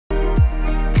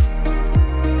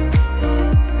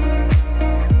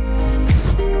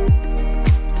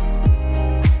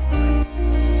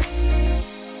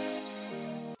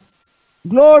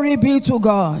Glory be to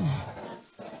God.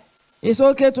 It's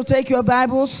okay to take your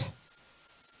Bibles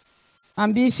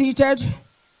and be seated.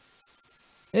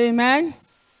 Amen.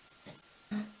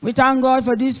 We thank God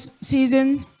for this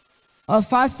season of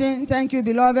fasting. Thank you,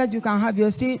 beloved. You can have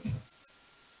your seat.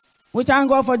 We thank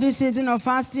God for this season of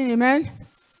fasting. Amen.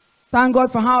 Thank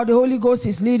God for how the Holy Ghost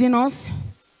is leading us.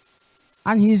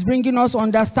 And He is bringing us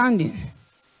understanding.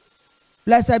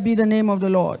 Blessed be the name of the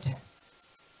Lord.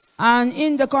 And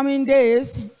in the coming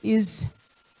days is,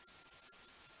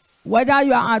 whether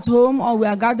you are at home or we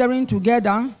are gathering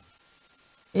together,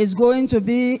 is going to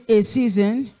be a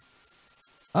season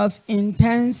of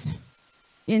intense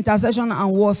intercession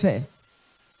and warfare.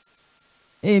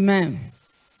 Amen.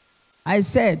 I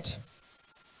said,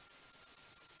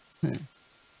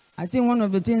 I think one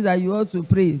of the things that you ought to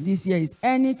pray this year is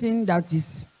anything that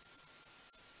is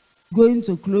going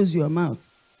to close your mouth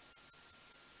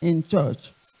in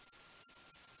church.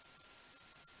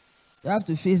 You have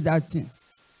to face that thing.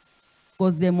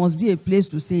 Because there must be a place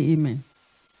to say amen.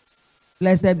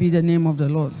 Blessed be the name of the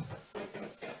Lord.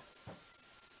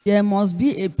 There must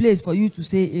be a place for you to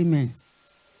say amen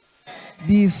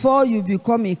before you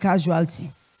become a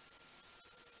casualty.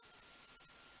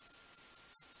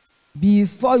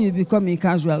 Before you become a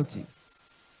casualty.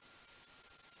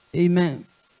 Amen.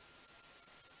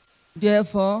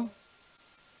 Therefore,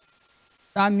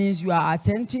 that means you are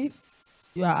attentive,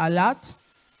 you are alert,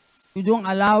 you don't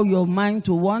allow your mind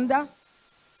to wander,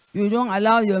 you don't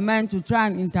allow your mind to try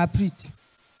and interpret.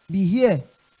 Be here,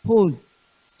 whole,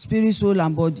 spirit, soul,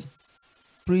 and body.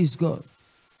 Praise God.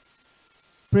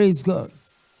 Praise God.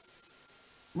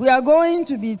 We are going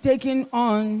to be taking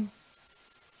on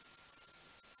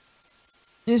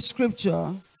this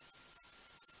scripture,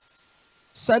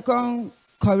 2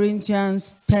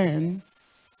 Corinthians 10,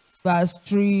 verse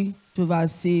 3 to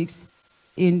verse 6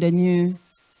 in the New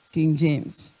King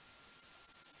James.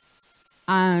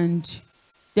 And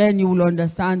then you will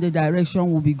understand the direction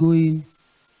we'll be going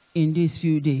in these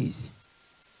few days.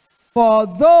 For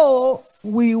though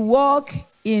we walk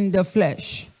in the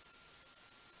flesh,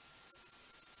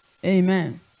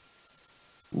 amen.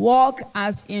 Walk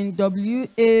as in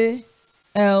W-A-L-K.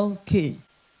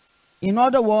 In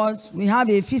other words, we have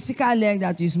a physical leg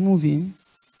that is moving,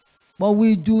 but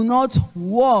we do not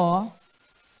war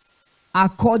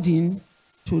according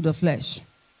to the flesh.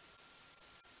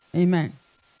 Amen.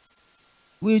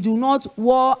 We do not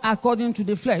war according to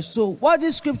the flesh. So what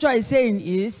this scripture is saying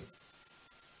is,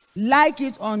 like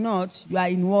it or not, you are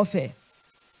in warfare.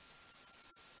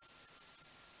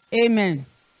 Amen.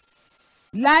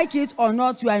 Like it or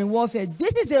not, you are in warfare.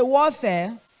 This is a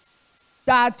warfare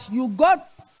that you got,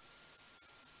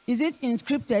 is it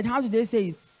inscripted? How do they say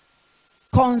it?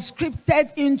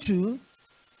 Conscripted into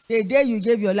the day you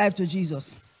gave your life to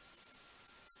Jesus.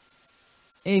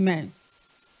 Amen.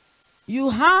 You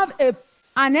have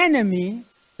an enemy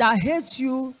that hates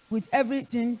you with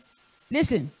everything.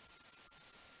 Listen,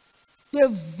 the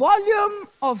volume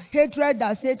of hatred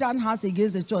that Satan has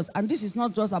against the church, and this is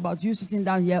not just about you sitting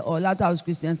down here or Lighthouse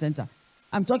Christian Center.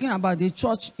 I'm talking about the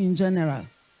church in general.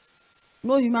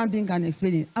 No human being can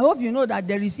explain it. I hope you know that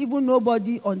there is even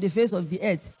nobody on the face of the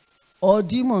earth or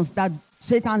demons that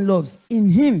Satan loves. In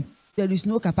him, there is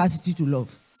no capacity to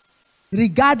love,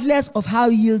 regardless of how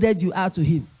yielded you are to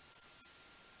him.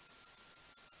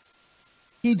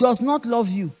 He does not love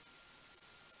you.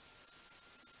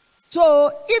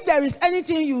 So, if there is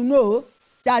anything you know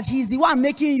that he's the one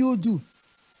making you do,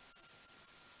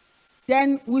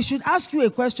 then we should ask you a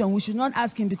question. We should not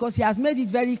ask him, because he has made it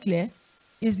very clear.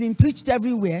 It's been preached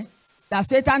everywhere that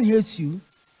Satan hates you.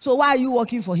 So why are you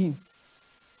working for him?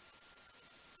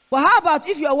 But how about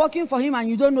if you are working for him and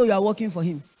you don't know you are working for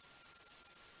him?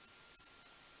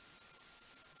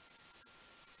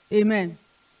 Amen.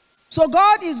 So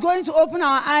God is going to open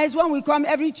our eyes when we come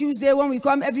every Tuesday, when we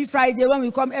come every Friday, when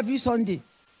we come every Sunday.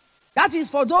 That is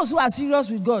for those who are serious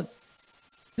with God.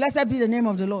 Blessed be the name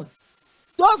of the Lord.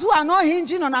 Those who are not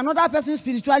hinging on another person's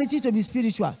spirituality to be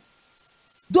spiritual.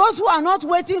 Those who are not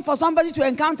waiting for somebody to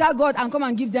encounter God and come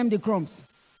and give them the crumbs.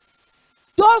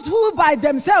 Those who by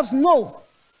themselves know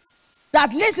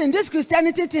that, listen, this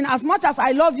Christianity thing, as much as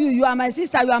I love you, you are my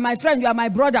sister, you are my friend, you are my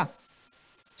brother.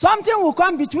 Something will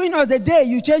come between us the day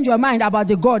you change your mind about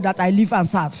the God that I live and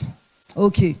serve.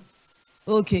 Okay.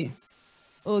 Okay.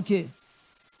 Okay.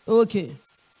 Okay.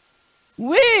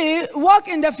 We walk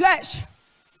in the flesh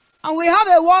and we have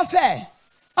a warfare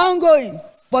ongoing,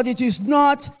 but it is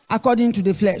not according to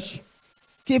the flesh.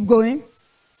 Keep going.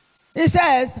 It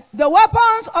says, the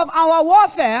weapons of our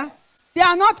warfare, they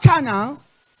are not carnal,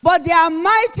 but they are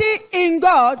mighty in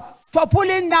God for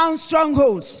pulling down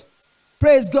strongholds.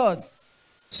 Praise God.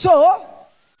 So,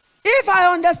 if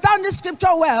I understand this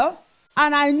scripture well,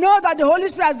 and I know that the Holy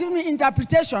Spirit has given me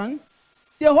interpretation,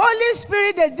 the Holy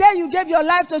Spirit, the day you gave your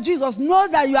life to Jesus, knows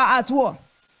that you are at war.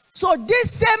 So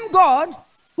this same God,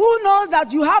 who knows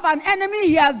that you have an enemy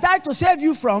he has died to save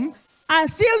you from, and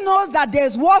still knows that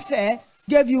there's warfare,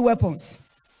 gave you weapons.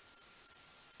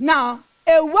 Now,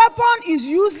 a weapon is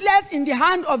useless in the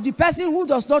hand of the person who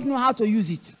does not know how to use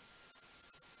it.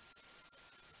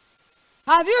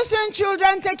 Have you seen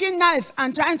children taking knife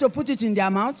and trying to put it in their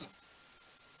mouth?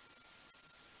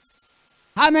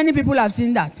 How many people have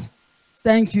seen that?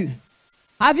 Thank you.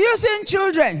 Have you seen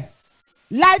children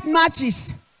light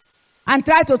matches and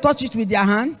try to touch it with their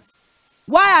hand?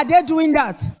 Why are they doing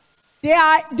that? They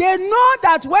know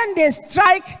that when they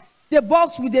strike the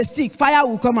box with a stick, fire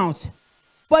will come out.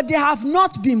 But they have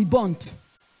not been burnt.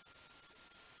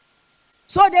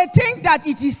 So they think that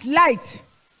it is light,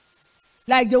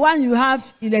 like the one you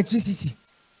have electricity.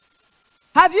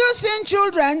 Have you seen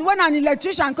children, when an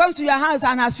electrician comes to your house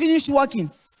and has finished working,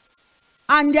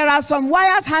 and there are some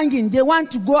wires hanging, they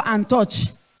want to go and touch?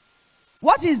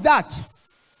 What is that?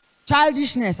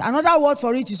 Childishness. Another word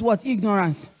for it is what?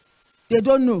 Ignorance. They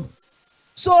don't know.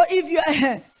 So if you,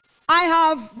 I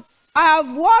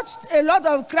have watched a lot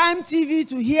of crime TV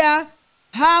to hear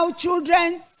how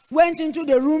children went into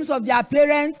the rooms of their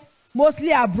parents,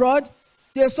 mostly abroad.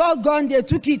 They saw a gun, they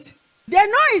took it. They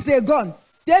know it's a gun.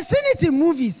 They've seen it in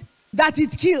movies that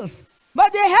it kills.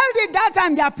 But they held it that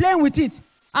time, they are playing with it.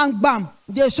 And bam,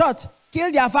 they shot.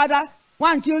 Killed their father,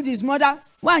 one killed his mother,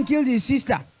 one killed his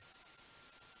sister.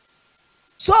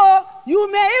 So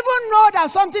you may even know that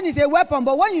something is a weapon,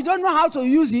 but when you don't know how to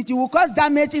use it, you will cause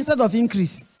damage instead of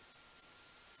increase.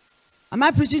 Am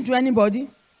I preaching to anybody?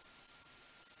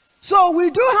 So we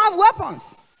do have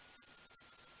weapons.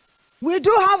 We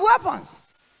do have weapons.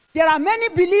 There are many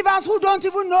believers who don't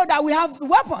even know that we have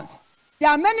weapons. There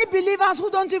are many believers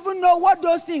who don't even know what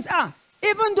those things are.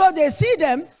 Even though they see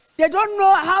them, they don't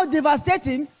know how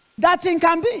devastating that thing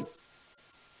can be.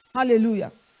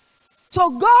 Hallelujah. So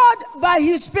God, by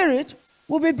His Spirit,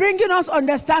 will be bringing us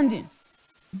understanding.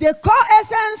 The core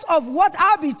essence of what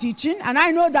I'll be teaching, and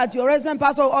I know that your resident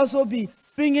pastor will also be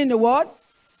bringing the word,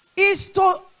 is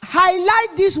to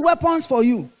highlight these weapons for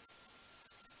you.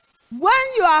 When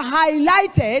you are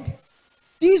highlighted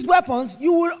these weapons,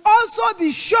 you will also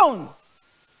be shown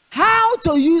how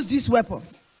to use these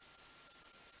weapons.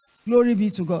 Glory be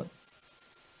to God.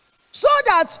 So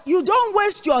that you don't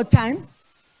waste your time,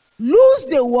 lose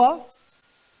the war,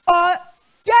 or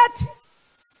get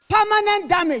permanent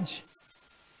damage.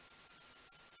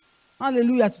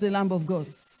 Hallelujah to the Lamb of God.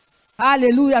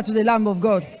 Hallelujah to the Lamb of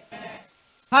God.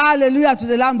 Hallelujah to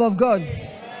the Lamb of God.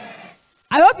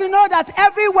 I hope you know that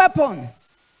every weapon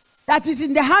that is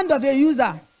in the hand of a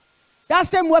user, that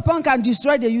same weapon can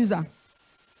destroy the user.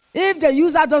 If the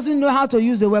user doesn't know how to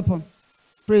use the weapon.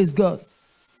 Praise God. It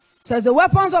says the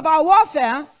weapons of our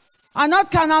warfare are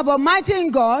not carnal but mighty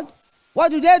in God.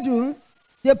 What do?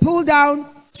 They pull down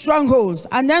strongholds.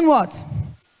 And then what?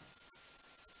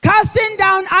 Casting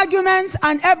down arguments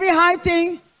and every high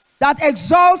thing that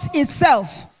exalts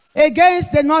itself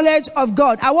against the knowledge of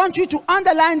God. I want you to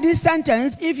underline this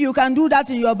sentence if you can do that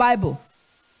in your Bible.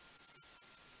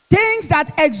 Things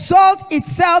that exalt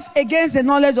itself against the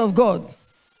knowledge of God.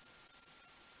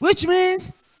 Which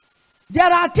means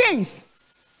there are things.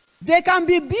 They can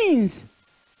be beings.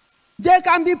 They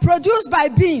can be produced by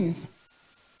beings.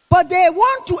 But they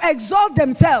want to exalt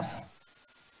themselves.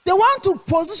 They want to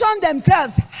position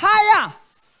themselves higher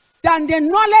than the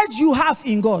knowledge you have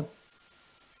in God.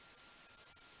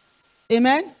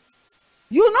 Amen?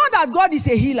 You know that God is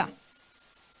a healer.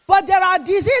 But there are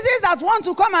diseases that want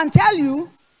to come and tell you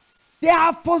they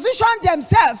have positioned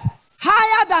themselves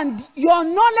higher than your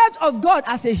knowledge of God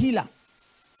as a healer.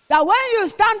 That when you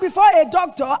stand before a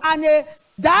doctor and a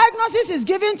diagnosis is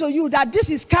given to you that this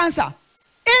is cancer,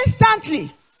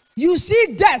 instantly you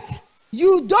see death.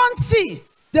 You don't see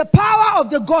the power of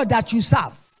the God that you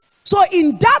serve. So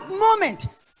in that moment,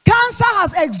 cancer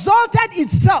has exalted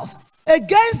itself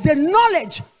against the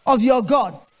knowledge of your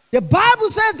God. The Bible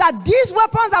says that these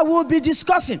weapons that we'll be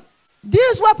discussing,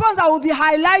 these weapons that we'll be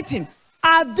highlighting,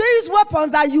 are these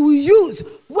weapons that you will use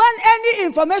when any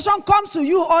information comes to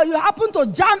you or you happen to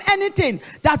jam anything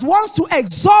that wants to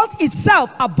exalt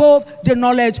itself above the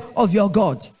knowledge of your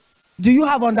God. Do you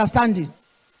have understanding?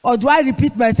 Or do I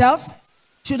repeat myself?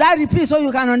 Should I repeat so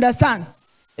you can understand?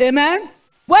 Amen?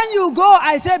 When you go,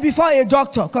 I say before a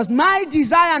doctor, because my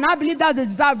desire, and I believe that's the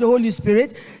desire of the Holy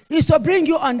Spirit, is to bring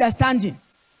you understanding.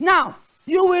 Now,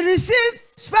 you will receive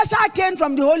special care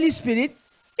from the Holy Spirit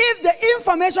if the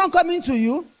information coming to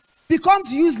you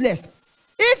becomes useless.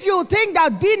 If you think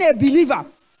that being a believer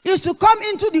is to come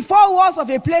into the four walls of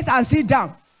a place and sit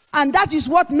down, and that is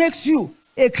what makes you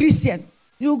a Christian,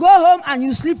 you go home and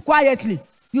you sleep quietly.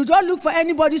 You don't look for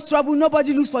anybody's trouble.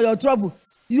 Nobody looks for your trouble.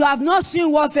 You have not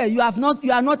seen warfare. You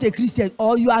are not a Christian,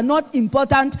 or you are not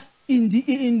important in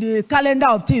the calendar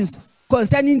of things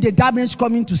concerning the damage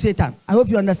coming to Satan. I hope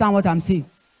you understand what I'm saying.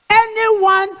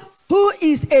 Anyone who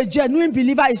is a genuine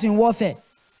believer is in warfare.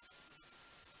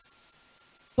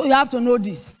 So you have to know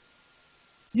this.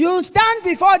 You stand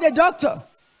before the doctor.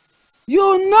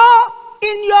 You know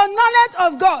in your knowledge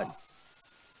of God,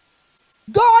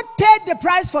 God paid the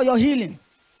price for your healing.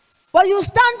 But you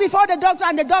stand before the doctor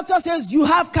and the doctor says you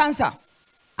have cancer.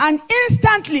 And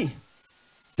instantly,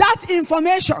 that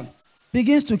information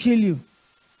begins to kill you.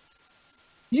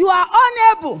 You are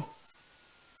unable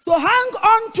to hang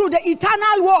on to the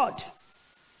eternal word.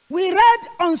 We read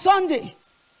on Sunday,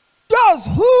 those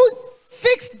who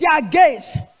fix their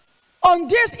gaze on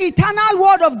this eternal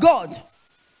word of God.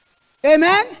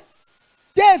 Amen.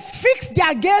 They fix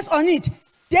their gaze on it.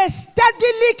 They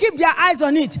steadily keep their eyes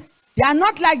on it. They are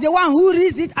not like the one who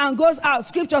reads it and goes out.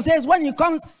 Scripture says when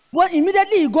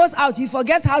immediately he goes out, he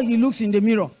forgets how he looks in the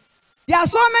mirror. There are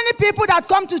so many people that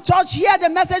come to church, hear the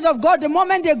message of God. The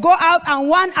moment they go out and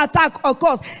one attack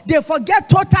occurs, they forget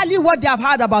totally what they have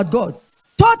heard about God.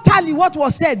 Totally what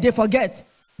was said, they forget.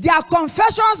 Their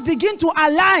confessions begin to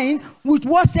align with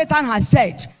what Satan has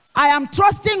said. I am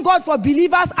trusting God for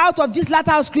believers out of this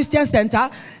Latter House Christian Center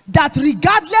that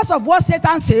regardless of what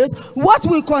Satan says, what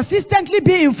will consistently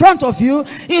be in front of you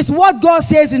is what God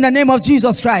says in the name of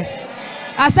Jesus Christ.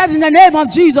 I said in the name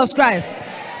of Jesus Christ.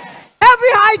 Every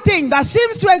high thing that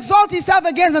seems to exalt itself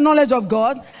against the knowledge of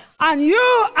God, and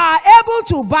you are able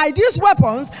to, by these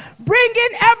weapons, bring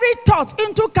in every thought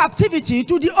into captivity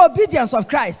to the obedience of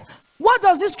Christ. What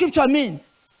does this scripture mean?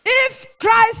 If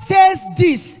Christ says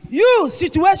this,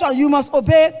 situation, you must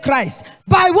obey Christ.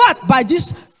 By what? By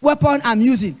this weapon I'm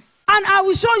using. And I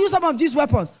will show you some of these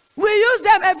weapons. We use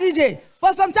them every day,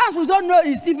 but sometimes we don't know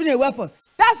it's even a weapon.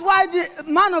 That's why the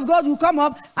man of God will come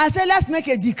up and say, let's make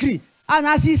a decree. And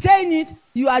as he's saying it,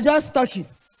 you are just talking.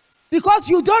 Because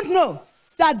you don't know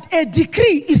that a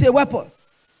decree is a weapon.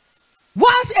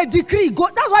 Once a decree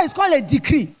goes, that's why it's called a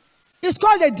decree. It's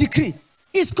called a decree.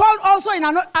 It's called also in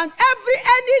another, and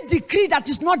any decree that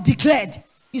is not declared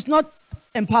is not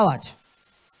empowered.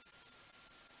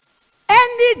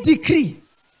 Any decree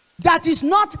that is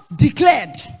not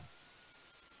declared,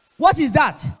 what is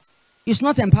that? It's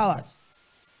not empowered.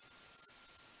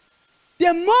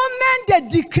 The moment the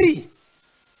decree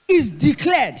is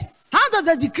declared, how does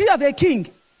the decree of a king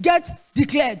get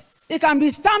declared? It can be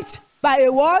stamped by a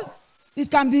wall,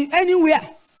 it can be anywhere.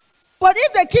 But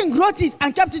if the king wrote it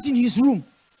and kept it in his room,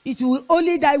 it will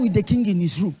only die with the king in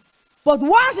his room. But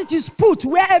once it is put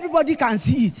where everybody can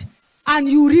see it, and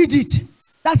you read it,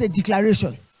 that's a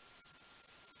declaration.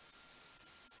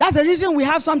 That's the reason we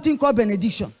have something called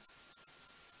benediction.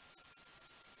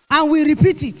 And we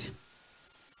repeat it.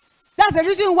 That's the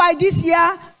reason why this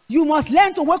year, you must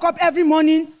learn to wake up every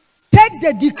morning, take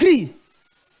the decree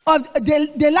of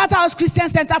the Latter House Christian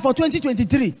Center for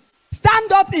 2023.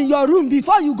 Stand up in your room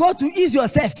before you go to ease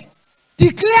yourself.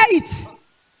 Declare it.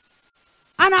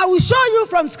 And I will show you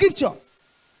from scripture.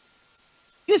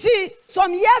 You see,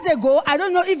 some years ago, I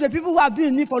don't know if the people who have been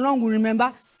with me for long will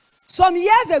remember. Some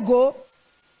years ago,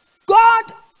 God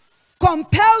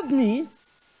compelled me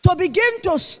to begin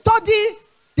to study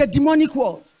the demonic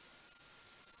world.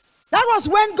 That was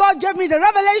when God gave me the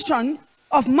revelation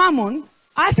of Mammon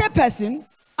as a person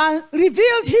and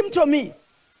revealed him to me.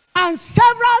 And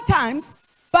several times,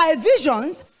 by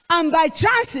visions and by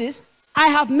trances, I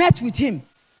have met with him,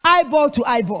 eyeball to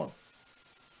eyeball.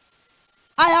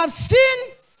 I have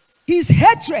seen his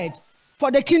hatred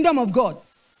for the kingdom of God.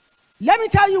 Let me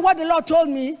tell you what the Lord told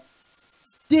me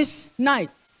this night.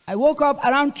 I woke up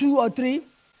around 2 or 3,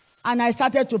 and I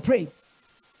started to pray.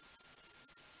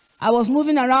 I was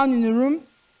moving around in the room.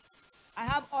 I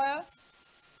have oil.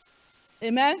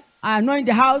 Amen. I anoint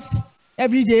the house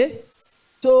every day.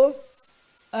 So,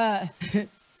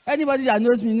 anybody that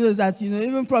knows me knows that,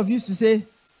 even Prof used to say,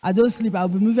 I don't sleep, I'll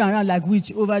be moving around like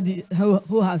witch over the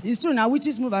whole house. It's true now,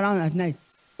 witches move around at night.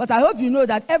 But I hope you know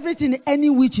that everything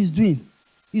any witch is doing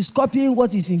is copying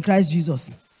what is in Christ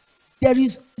Jesus.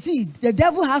 The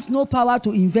devil has no power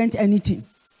to invent anything.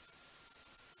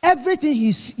 Everything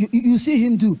you see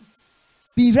him do,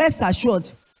 be rest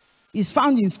assured, is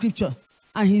found in scripture.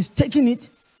 And he's taken it,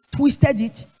 twisted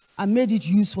it, and made it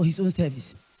used for his own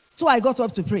service. So I got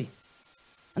up to pray.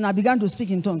 And I began to speak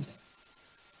in tongues.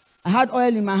 I had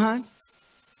oil in my hand.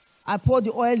 I poured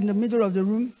the oil in the middle of the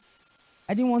room.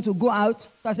 I didn't want to go out. So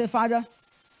I said, Father,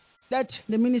 let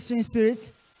the ministering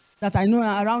spirits that I know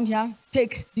are around here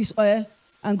take this oil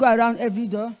and go around every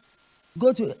door,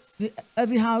 go to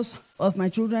every house of my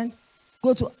children,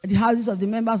 go to the houses of the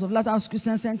members of Lighthouse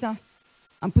Christian Center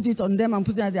and put it on them and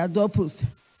put it at their doorpost.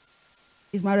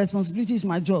 It's my responsibility, it's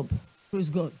my job. Praise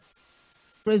God.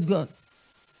 Praise God.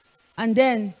 And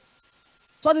then,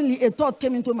 suddenly a thought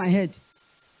came into my head.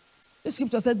 The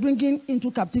scripture said, bringing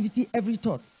into captivity every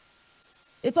thought.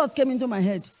 A thought came into my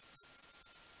head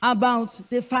about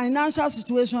the financial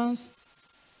situations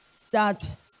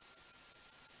that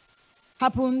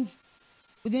happened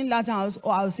within Lighthouse,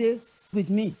 or I'll say with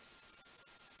me,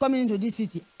 coming into this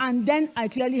city. And then I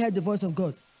clearly heard the voice of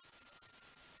God.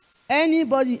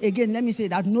 Anybody, again, let me say,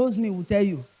 that knows me will tell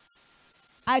you.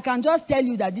 I can just tell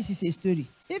you that this is a story.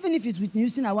 Even if it's with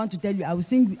Houston, I want to tell you,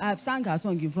 I've sang her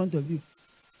song in front of you.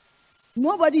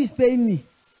 Nobody is paying me.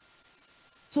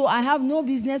 So I have no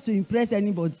business to impress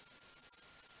anybody.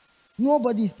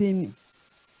 Nobody is paying me.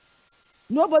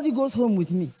 Nobody goes home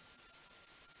with me.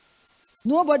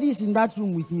 Nobody is in that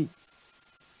room with me.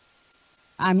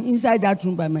 I'm inside that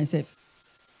room by myself.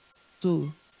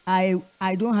 So I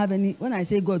don't have any, when I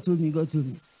say God told me, God told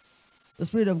me. The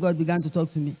Spirit of God began to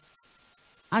talk to me.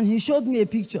 And he showed me a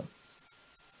picture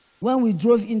when we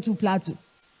drove into Plateau.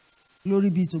 Glory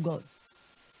be to God.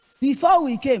 Before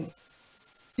we came,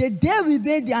 the day we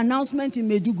made the announcement in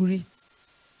Maiduguri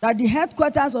that the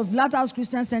headquarters of Lighthouse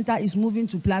Christian Center is moving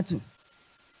to Plateau,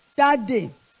 that day,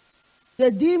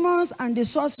 the demons and the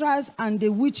sorcerers and the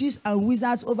witches and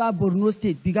wizards over Borno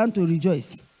State began to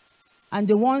rejoice. And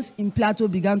the ones in Plateau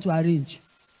began to arrange.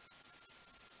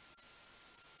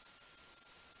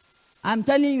 I'm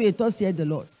telling you a thought, said the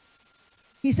Lord.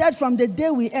 He said from the day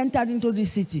we entered into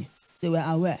this city, they were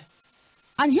aware.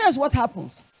 And here's what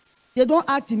happens. They don't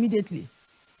act immediately.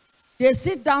 They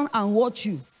sit down and watch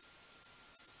you.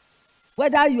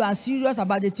 Whether you are serious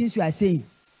about the things you are saying.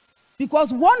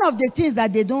 Because one of the things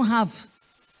that they don't have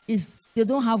is they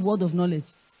don't have word of knowledge.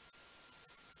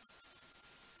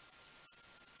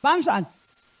 Bamshan,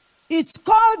 it's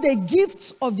called the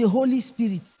gifts of the Holy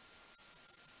Spirit.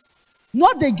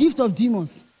 Not the gift of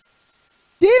demons.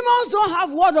 Demons don't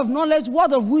have word of knowledge,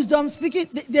 word of wisdom, speaking.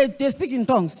 They speak in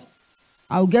tongues.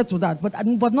 I'll get to that,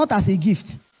 but not as a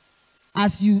gift.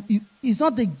 As it's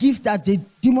not the gift that the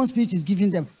demon spirit is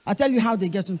giving them. I'll tell you how they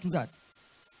get into that.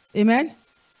 Amen?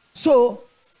 So,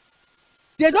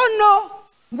 they don't know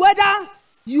whether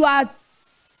you are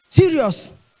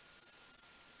serious.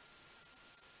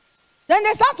 Then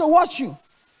they start to watch you.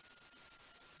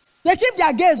 They keep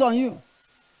their gaze on you.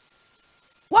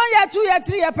 1 year, 2 year,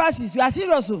 3 year passes. You are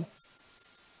serious. So.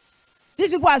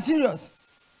 These people are serious.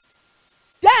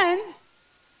 Then,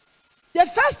 the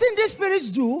first thing these spirits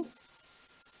do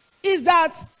is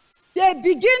that they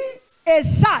begin a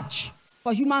search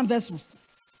for human vessels.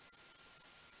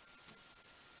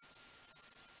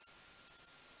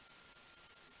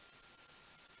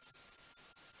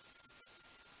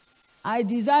 I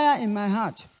desire in my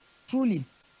heart, truly,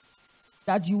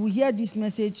 that you will hear this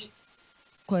message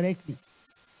correctly.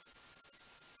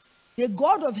 The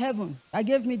God of heaven that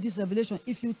gave me this revelation,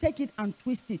 if you take it and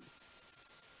twist it,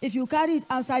 if you carry it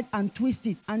outside and twist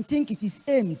it and think it is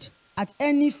aimed at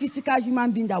any physical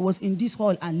human being that was in this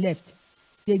hall and left,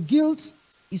 the guilt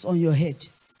is on your head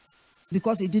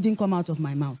because it didn't come out of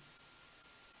my mouth.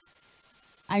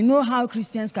 I know how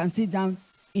Christians can sit down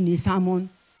in a sermon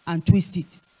and twist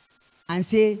it and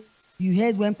say, you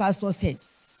heard when pastor said,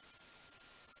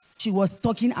 she was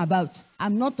talking about.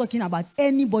 I'm not talking about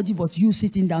anybody but you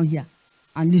sitting down here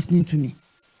and listening to me.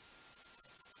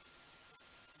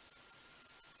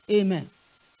 Amen.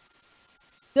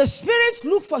 The spirits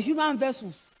look for human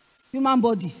vessels, human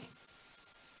bodies.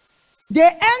 They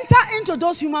enter into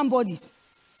those human bodies.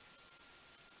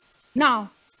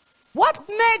 Now, what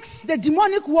makes the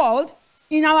demonic world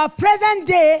in our present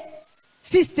day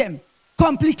system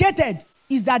complicated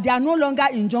is that they are no longer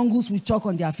in jungles with chalk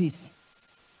on their face.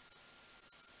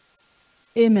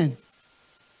 Amen.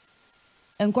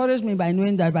 Encourage me by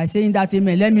knowing that, by saying that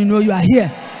amen. Let me know you are here.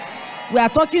 We are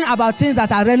talking about things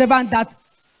that are relevant that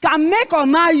can make or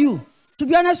mar you. To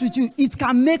be honest with you, it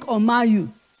can make or mar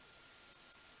you.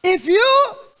 If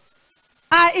you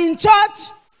are in church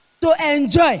to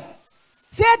enjoy,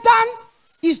 Satan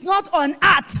is not on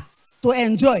earth to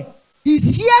enjoy.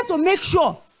 He's here to make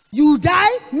sure you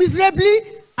die miserably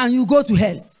and you go to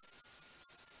hell.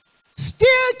 Steal,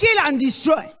 kill, and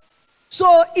destroy.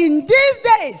 So in these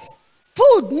days,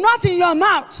 food not in your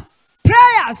mouth,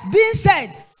 prayers being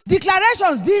said,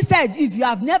 declarations being said. If you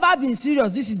have never been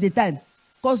serious, this is the time.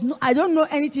 Because I don't know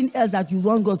anything else that you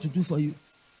want God to do for you.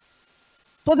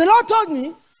 So the Lord told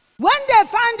me, when they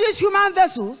find these human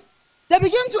vessels, they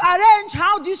begin to arrange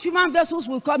how these human vessels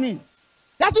will come in.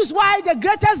 That is why the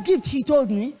greatest gift, he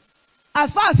told me,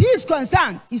 as far as he is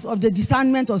concerned, is of the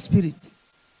discernment of spirits.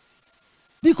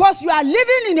 Because you are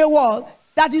living in a world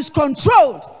that is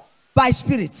controlled by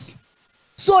spirits.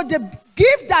 So the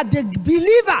gift that the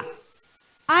believer,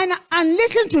 and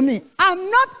listen to me, I'm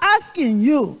not asking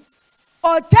you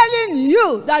or telling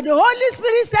you that the Holy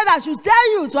Spirit said I should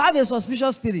tell you to have a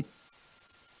suspicious spirit.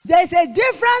 There is a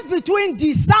difference between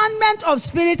discernment of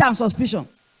spirit and suspicion.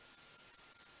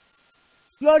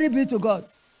 Glory be to God.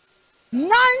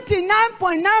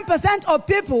 99.9% of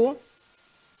people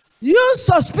use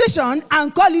suspicion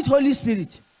and call it Holy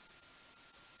Spirit.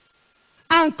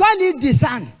 And call it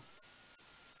discern.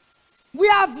 We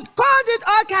have called it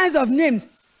all kinds of names.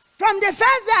 From the first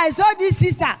day I saw this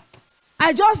sister,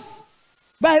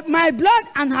 my blood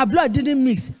and her blood didn't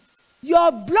mix.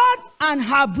 Your blood and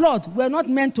her blood were not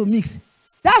meant to mix.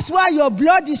 That's why your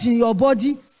blood is in your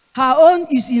body, her own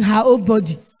is in her own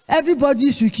body.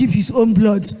 Everybody should keep his own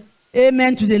blood.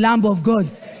 Amen to the Lamb of God.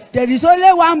 There is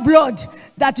only one blood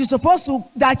that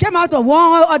came out of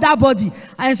one other body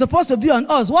and is supposed to be on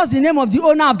us. What's the name of the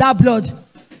owner of that blood?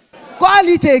 Call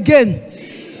it again.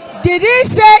 Did he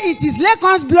say it is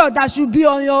Lacon's blood that should be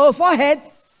on your forehead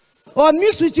or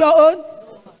mixed with your own?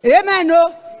 Amen.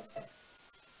 No.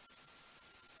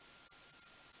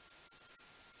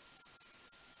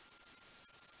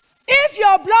 If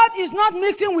your blood is not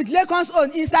mixing with Lacon's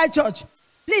own inside church,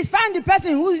 please find the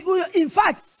person who in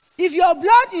fact, if your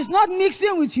blood is not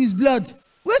mixing with his blood,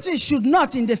 which it should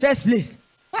not in the first place,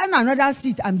 find another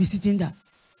seat and be sitting there.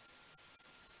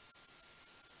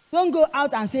 Don't go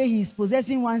out and say he is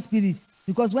possessing one spirit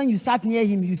because when you sat near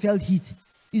him, you felt heat.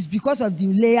 It's because of the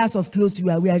layers of clothes you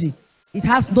are wearing. It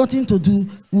has nothing to do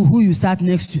with who you sat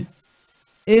next to.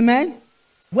 Amen?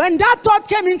 When that thought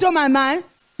came into my mind,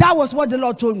 that was what the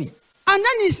Lord told me. And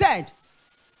then he said,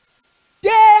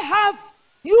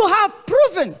 you have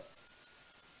proven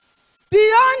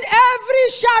beyond every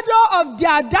shadow of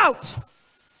their doubt,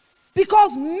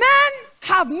 because men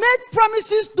have made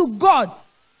promises to God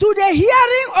to the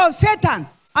hearing of Satan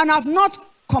and have not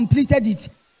completed it,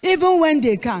 even when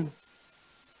they can.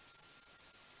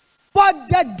 But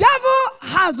the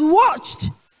devil has watched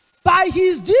by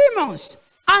his demons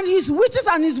and his witches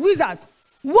and his wizards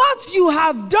what you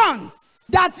have done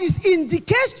that is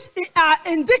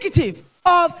indicative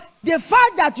of the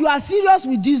fact that you are serious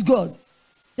with this God.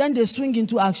 Then they swing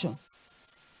into action.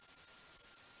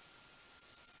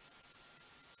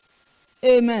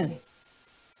 Amen.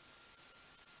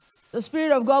 The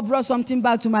Spirit of God brought something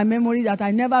back to my memory that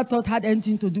I never thought had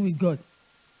anything to do with God.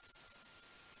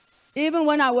 Even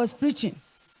when I was preaching,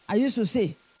 I used to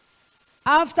say,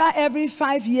 after every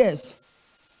 5 years,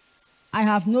 I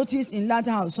have noticed in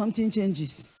Latter House something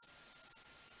changes.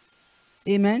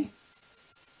 Amen.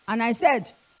 And I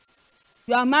said,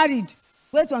 you are married.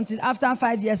 Wait until after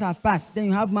 5 years have passed. Then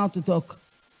you have mouth to talk.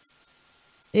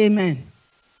 Amen.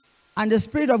 And the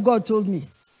Spirit of God told me.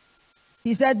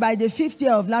 He said by the 5th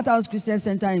year of Latter House Christian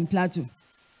Center in Plateau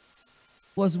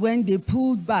was when they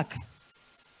pulled back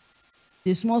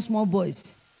the small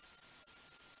boys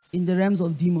in the realms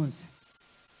of demons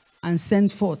and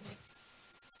sent forth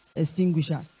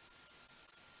extinguishers.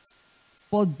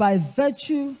 But by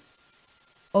virtue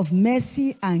of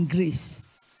mercy and grace,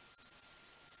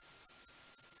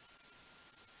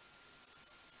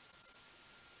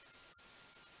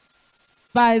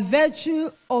 by virtue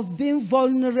of being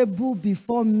vulnerable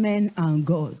before men and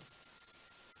God,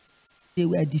 they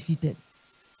were defeated.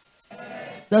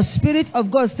 The Spirit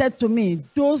of God said to me,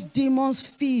 those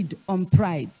demons feed on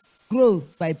pride, grow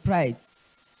by pride.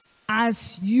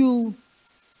 As you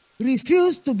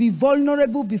refuse to be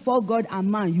vulnerable before God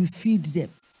and man, you feed them.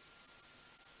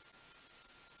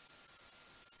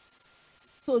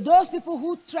 So those people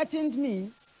who threatened me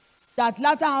that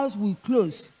Latter House will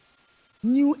close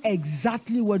knew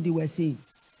exactly what they were saying,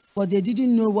 but they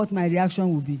didn't know what my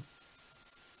reaction would be.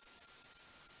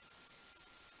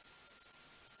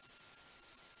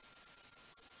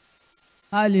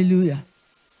 Hallelujah.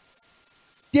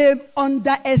 They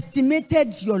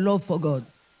underestimated your love for God.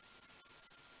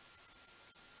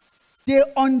 They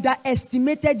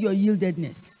underestimated your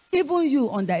yieldedness. Even you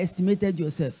underestimated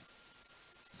yourself.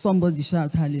 Somebody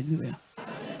shout hallelujah.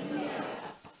 Hallelujah.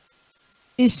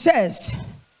 It says,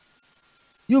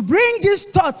 you bring these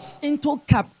thoughts into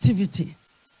captivity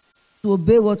to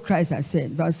obey what Christ has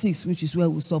said. Verse 6, which is where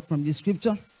we stop from the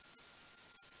scripture.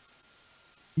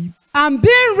 And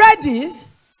being ready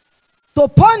to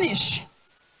punish.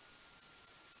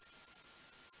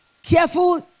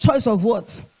 Careful choice of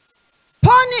words.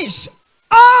 punish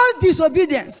all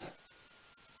disobedience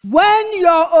when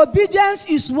your obedience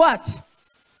is what?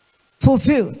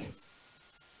 Fulfilled.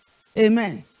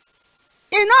 Amen.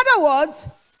 In other words,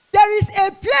 there is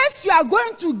a place you are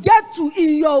going to get to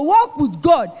in your walk with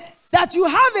God that you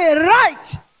have a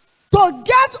right to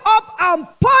get up and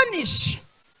punish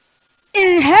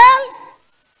in hell,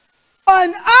 on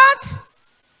earth,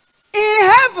 in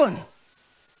heaven,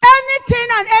 anything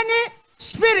and any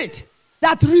spirit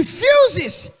that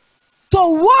refuses to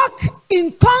walk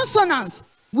in consonance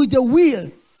with the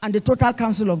will and the total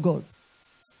counsel of God.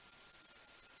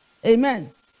 Amen.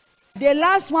 The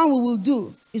last one we will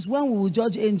do is when we will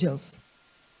judge angels.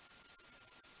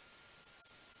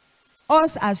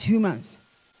 Us as humans,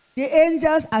 the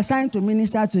angels assigned to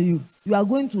minister to you, you are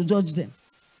going to judge them.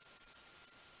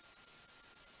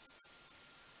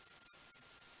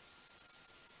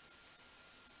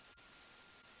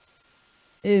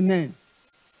 Amen.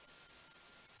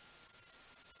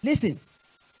 Listen,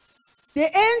 the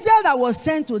angel that was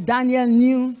sent to Daniel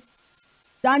knew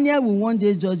Daniel will one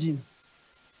day judge him.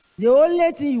 The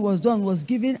only thing he was done was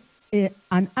giving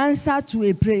an answer to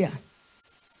a prayer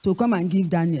to come and give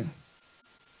Daniel.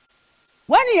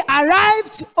 When he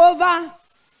arrived over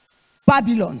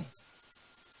Babylon,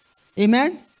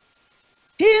 amen,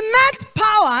 he met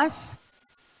powers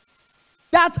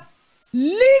that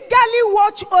legally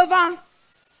watch over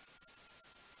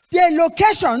the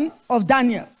location of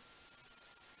Daniel.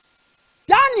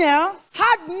 Daniel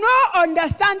had no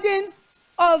understanding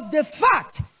of the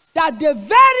fact that the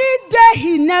very day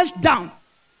he knelt down,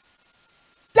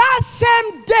 that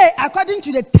same day, according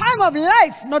to the time of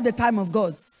life, not the time of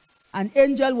God, an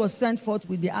angel was sent forth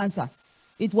with the answer.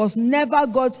 It was never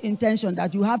God's intention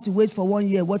that you have to wait for 1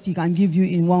 year what he can give you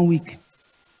in 1 week.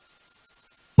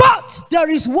 But there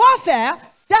is warfare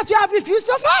that you have refused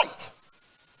to fight.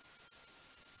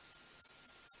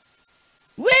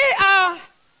 We are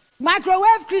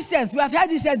microwave Christians. We have heard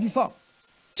this said before.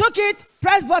 Took it,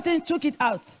 press button, took it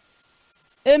out.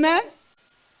 Amen.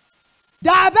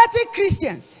 Diabetic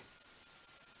Christians.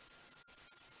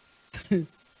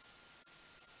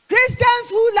 Christians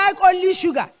who like only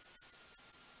sugar.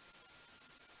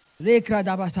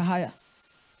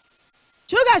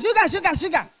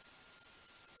 Sugar.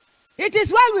 It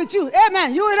is well with you.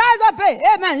 Amen. You will rise up.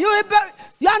 Amen. You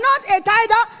are not a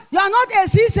tither. You are not a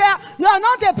seesayer. You are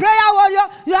not a prayer warrior.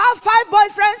 You have 5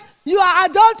 boyfriends. You are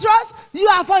adulterous. You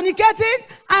are fornicating.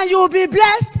 And you will be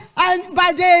blessed. And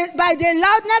by the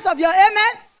loudness of your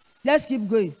amen, let's keep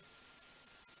going.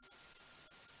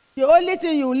 The only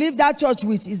thing you will leave that church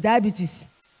with is diabetes.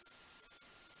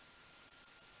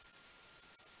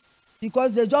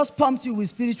 Because they just pumped you with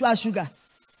spiritual sugar.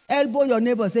 Elbow your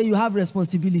neighbor, say you have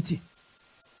responsibility.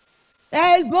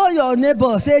 Elbow your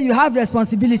neighbor, say you have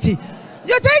responsibility.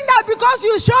 You think that because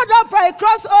you showed up for a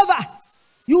crossover,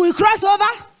 you will cross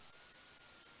over?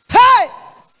 Hey!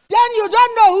 Then you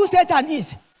don't know who Satan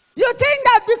is. You think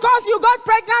that because you got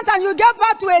pregnant and you gave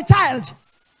birth to a child,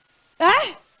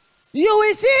 you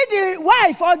will see the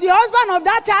wife or the husband of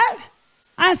that child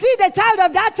and see the child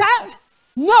of that child?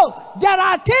 No, there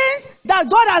are things that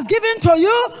God has given to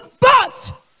you,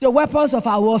 but the weapons of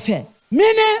our warfare.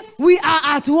 Meaning, we are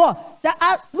at war.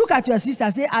 Look at your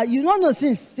sister. Say, you don't know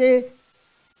since. Say,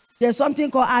 there's something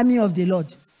called army of the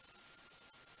Lord.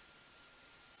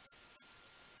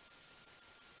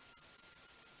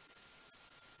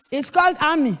 It's called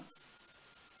army.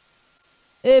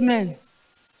 Amen.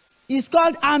 It's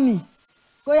called army.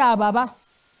 Koya Baba.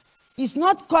 It's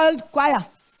not called choir.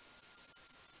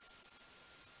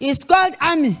 It's called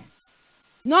army.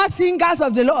 Not singers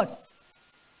of the Lord.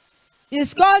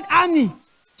 It's called army.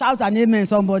 Shout an amen,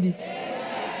 somebody.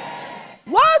 Amen.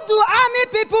 What do army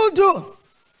people do?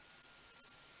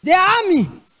 The army,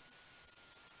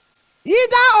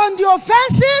 either on the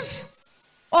offensive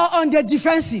or on the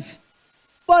defensive.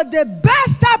 But the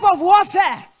best type of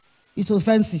warfare is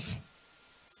offensive.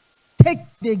 Take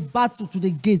the battle to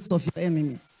the gates of your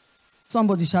enemy.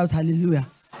 Somebody shout hallelujah.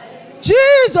 Hallelujah.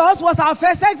 Jesus was our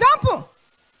first example.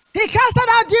 He casted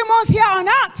out demons here on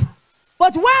earth.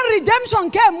 But when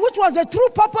redemption came, which was the true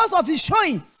purpose of his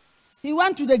showing, he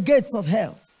went to the gates of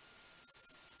hell.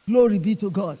 Glory be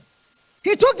to God.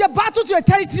 He took the battle to a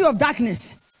territory of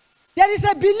darkness. There is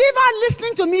a believer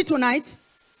listening to me tonight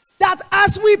that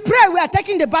as we pray, we are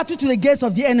taking the battle to the gates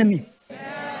of the enemy.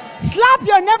 Yeah. Slap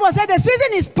your neighbor, say the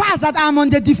season is past that I am on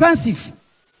the defensive.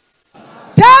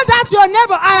 Tell that your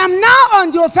neighbor, I am now on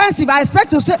the offensive. I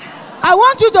expect to say, I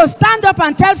want you to stand up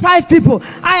and tell 5 people,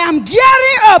 I am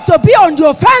gearing up to be on the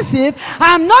offensive.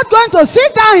 I am not going to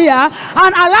sit down here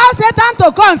and allow Satan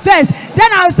to come first. Then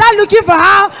I will start looking for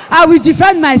how I will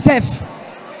defend myself.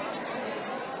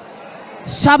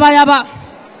 Shabayaba.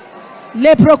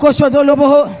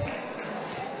 Leprokoshodoloboho.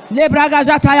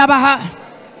 Lebragajatayabaha.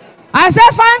 I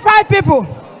said, find 5 people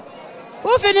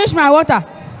who finished my water.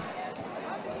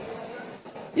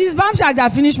 It's Bamshak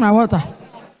that finished my water.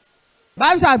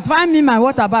 Bamshak, find me my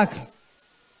water back.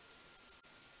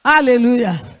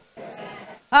 Hallelujah.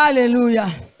 Hallelujah.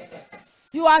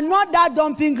 You are not that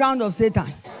dumping ground of Satan.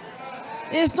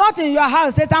 It's not in your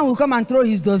house. Satan will come and throw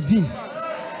his dustbin.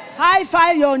 High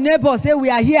five your neighbor. Say, we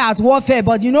are here at warfare,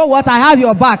 but you know what? I have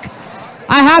your back.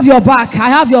 I have your back. I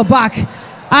have your back.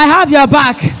 I have your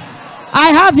back.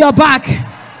 I have your back.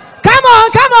 Come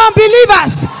on,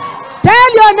 believers. Tell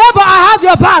your neighbor, I have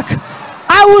your back.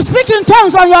 I will speak in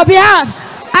tongues on your behalf.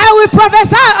 I will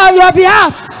prophesy on your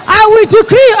behalf. I will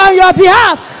decree on your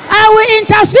behalf. I will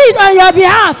intercede on your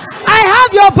behalf. I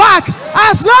have your back.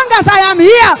 As long as I am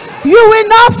here, you will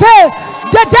not fail.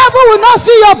 The devil will not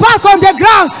see your back on the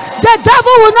ground. The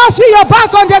devil will not see your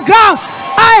back on the ground.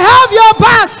 I have your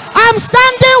back. I'm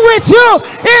standing with you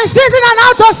in season and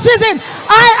out of season.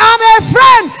 I am a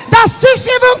friend that sticks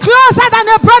even closer than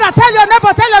a brother. Tell your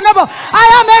neighbor, I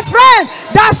am a friend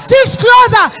that sticks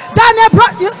closer than a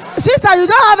brother. Sister, you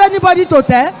don't have anybody to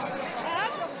tell.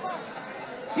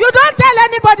 You don't tell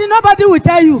anybody, nobody will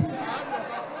tell you.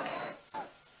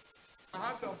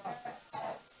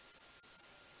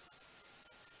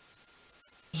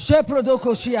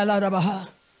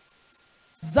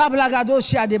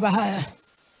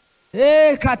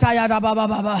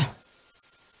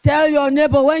 Tell your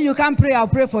neighbor, when you can't pray, I'll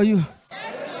pray for you.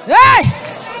 Hey!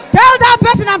 Tell that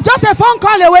person, I'm just a phone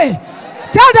call away.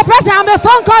 Tell the person, I'm a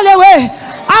phone call away.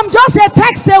 I'm just a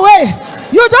text away.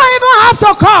 You don't even have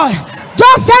to call.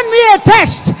 Just send me a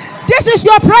text. This is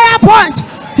your prayer point.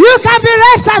 You can be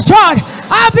rest assured.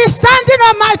 I'll be standing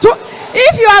on my two.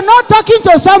 If you are not talking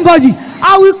to somebody,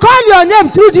 I will call your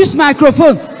name through this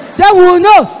microphone. Then we will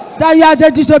know that you are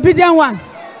the disobedient one.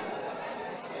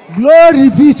 Glory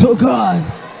be to God.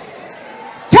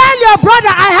 Tell your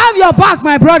brother, I have your back,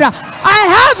 my brother. I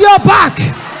have your back.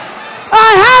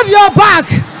 I have your back.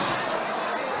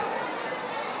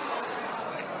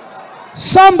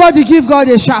 Somebody give God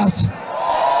a shout.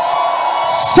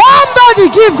 Somebody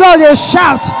give God a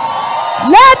shout.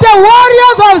 Let the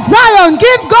warriors of Zion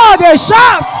give God a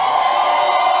shout.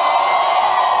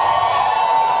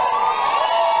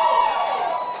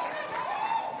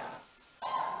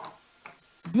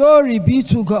 Glory be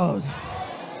to God.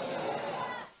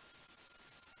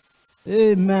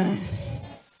 Amen.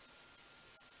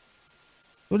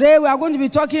 Today we are going to be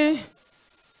talking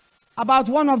about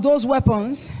one of those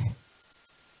weapons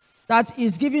that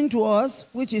is given to us,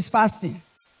 which is fasting.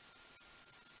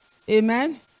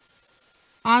 Amen.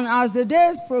 And as the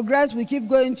days progress, we keep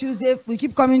going Tuesday, we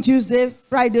keep coming Tuesday,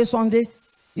 Friday, Sunday.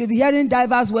 You'll be hearing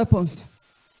diverse weapons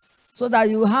so that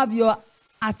you have your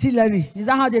artillery. Is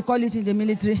that how they call it in the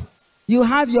military? You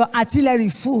have your artillery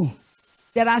full.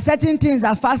 There are certain things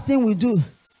that fasting will do.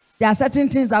 There are certain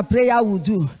things that prayer will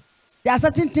do. There are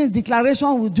certain things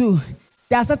declaration will do.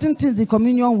 There are certain things the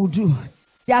communion will do.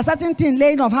 There are certain things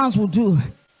laying of hands will do.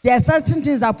 There are certain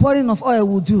things that pouring of oil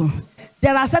will do.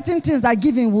 There are certain things that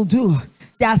giving will do.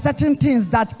 There are certain things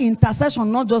that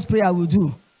intercession, not just prayer, will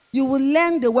do. You will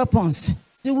learn the weapons.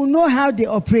 You will know how they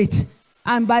operate.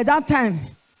 And by that time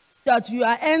that you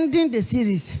are ending the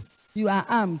series, you are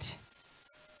armed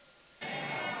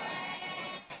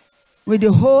with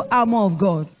the whole armor of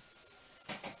God,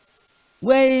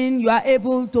 wherein you are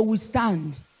able to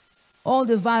withstand all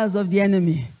the vials of the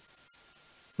enemy.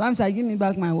 Bamsa, give me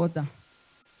back my water.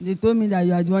 They told me that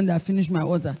you are the one that finished my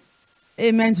water.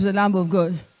 Amen to the Lamb of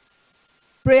God.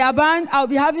 Prayer band, I'll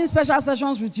be having special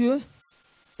sessions with you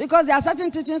because there are certain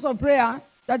teachings of prayer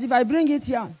that if I bring it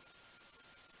here,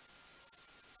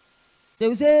 they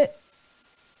will say,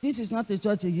 this is not a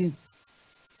church again.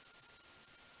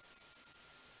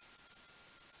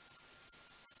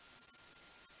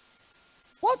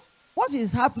 What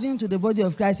is happening to the body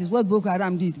of Christ is what Boko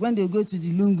Haram did when they go to the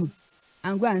Lungu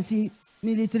and go and see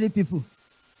military people.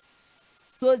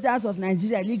 Soldiers of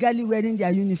Nigeria legally wearing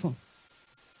their uniform.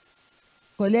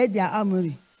 Collect their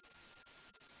armory.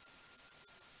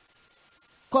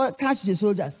 Catch the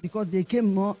soldiers because they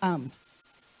came more armed.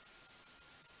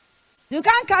 You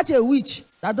can't catch a witch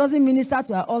that doesn't minister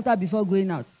to her altar before going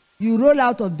out. You roll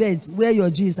out of bed, wear your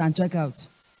jeans and check out.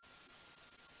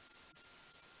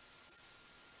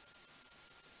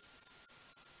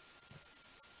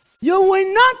 You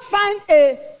will not find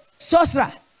a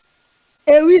sorcerer,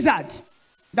 a wizard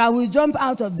that will jump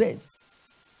out of bed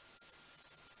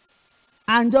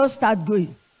and just start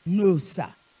going. No, sir.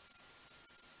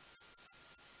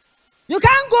 You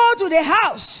can't go to the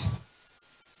house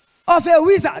of a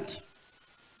wizard,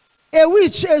 a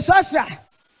witch, a sorcerer,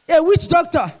 a witch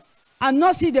doctor, and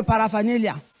not see the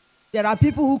paraphernalia. There are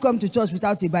people who come to church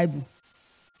without a Bible.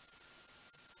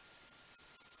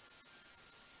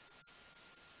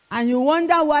 And you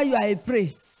wonder why you are a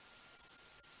prey.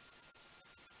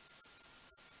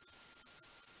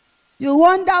 You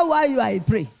wonder why you are a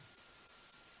prey.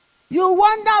 You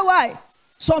wonder why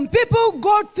some people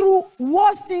go through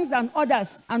worse things than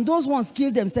others, and those ones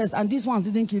kill themselves, and these ones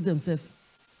didn't kill themselves.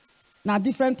 Now,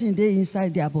 different things they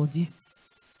inside their body.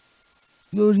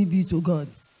 Glory be to God.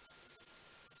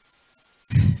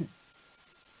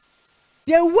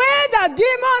 The way that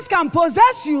demons can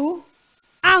possess you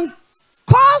and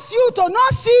cause you to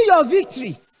not see your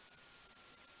victory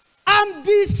and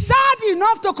be sad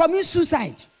enough to commit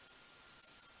suicide,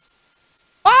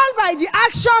 all by the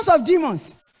actions of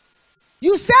demons.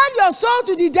 You sell your soul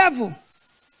to the devil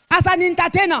as an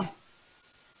entertainer.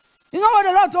 You know what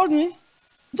the Lord told me?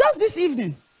 Just this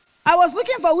evening, I was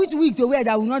looking for which wig to wear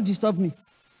that will not disturb me.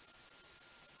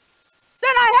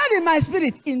 Then I heard in my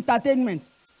spirit, entertainment.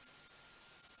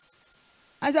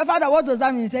 I said, Father, what does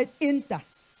that mean? He said, enter.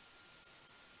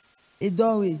 A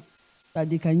doorway that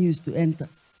they can use to enter.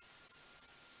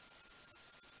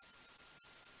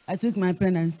 I took my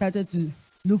pen and started to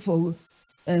look for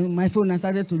my phone and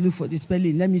started to look for the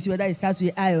spelling. Let me see whether it starts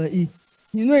with I or E.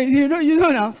 You know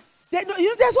now.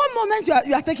 There's one moment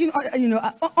you are taking,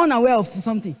 unaware of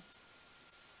something.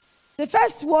 The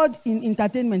first word in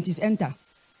entertainment is enter.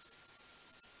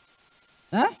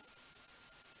 Huh?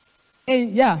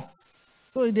 And yeah.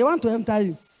 So they want to enter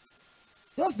you.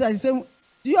 Just like the same.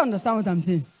 Do you understand what I'm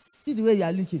saying? See the way you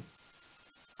are looking.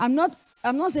 I'm not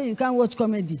saying you can't watch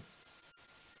comedy.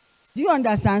 Do you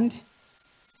understand?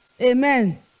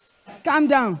 Amen. Calm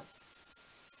down.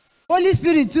 Holy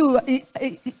Spirit too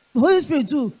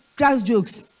cracks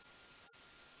jokes.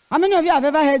 How many of you have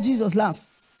ever heard Jesus laugh?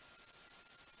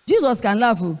 Jesus can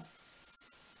laugh. Oh.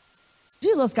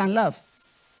 Jesus can laugh.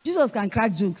 Jesus can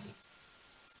crack jokes.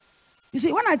 You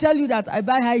see, when I tell you that I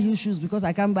buy high heel shoes because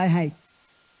I can't buy height,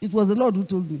 it was the Lord who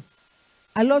told me.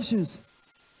 I love shoes.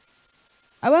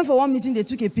 I went for one meeting, they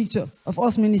took a picture of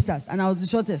us ministers, and I was the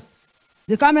shortest.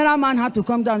 The cameraman had to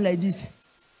come down like this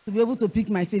to be able to pick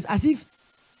my face. As if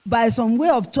by some way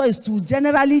of choice to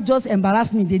generally just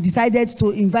embarrass me, they decided to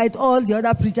invite all the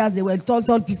other preachers. They were tall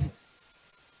people.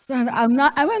 And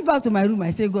I went back to my room.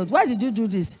 I said, God, why did you do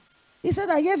this? He said,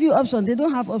 I gave you option. They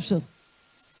don't have option.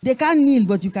 They can't kneel,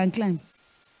 but you can climb.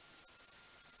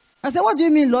 I said, what do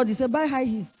you mean, Lord? He said, buy high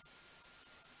heel.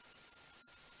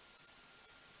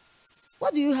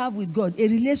 What do you have with God? A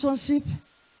relationship?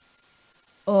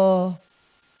 Or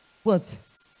what?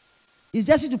 It's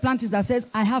Jesse Duplantis that says,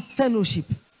 I have fellowship.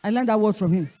 I learned that word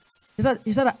from him.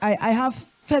 He said I have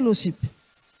fellowship.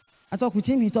 I talk with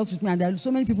him, he talks with me, and there are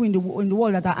so many people in the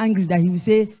world that are angry that he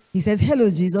says, hello,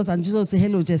 Jesus, and Jesus will say,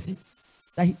 hello, Jesse.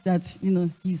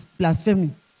 He's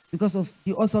blaspheming because of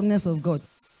the awesomeness of God.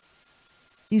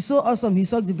 He's so awesome, he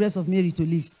sucked the breast of Mary to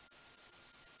live.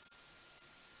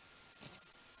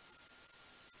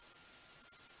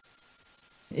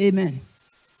 Amen.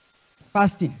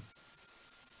 Fasting.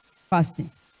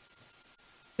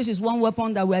 This is one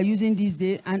weapon that we are using these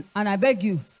days, and I beg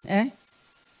you,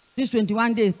 this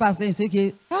 21 days past, and say,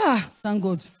 okay, thank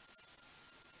God.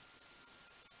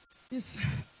 This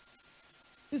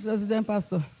resident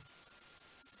pastor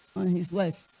and his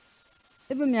wife.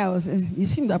 Even me, I was saying,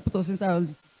 it's him that put us inside all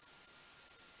this.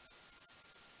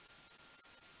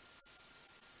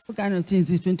 What kind of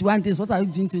things is 21 days? What are you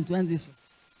doing 21 days for?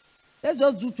 Let's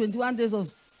just do 21 days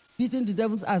of beating the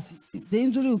devil's ass. The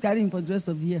injury will carry him for the rest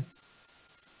of the year.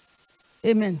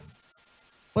 Amen.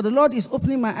 But the Lord is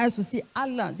opening my eyes to see,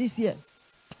 Allah, this year,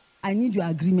 I need your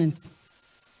agreement.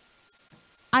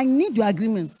 I need your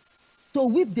agreement to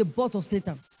whip the butt of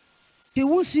Satan. He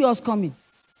won't see us coming.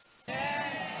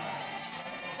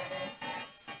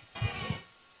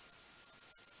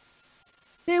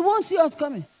 He won't see us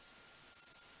coming.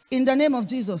 In the name of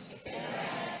Jesus.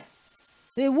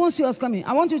 He won't see us coming.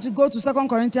 I want you to go to 2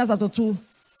 Corinthians chapter 2,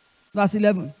 verse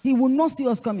 11. He will not see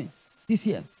us coming this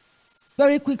year.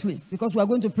 Very quickly, because we are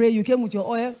going to pray. You came with your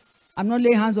oil. I'm not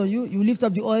laying hands on you. You lift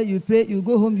up the oil, you pray, you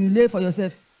go home, you lay for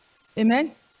yourself.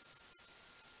 Amen?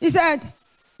 He said,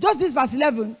 just this verse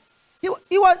 11.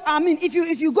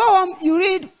 If you go home, you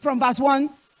read from verse 1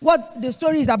 what the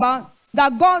story is about,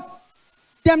 that God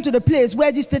them to the place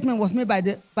where this statement was made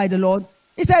by the Lord.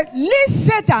 He said, lest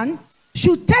Satan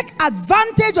should take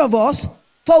advantage of us,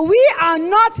 for we are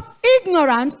not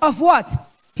ignorant of what?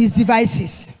 His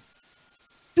devices.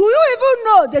 Do you even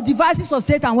know the devices of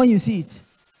Satan when you see it?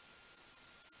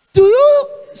 Do you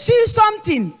see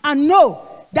something and know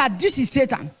that this is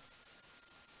Satan?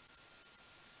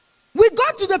 We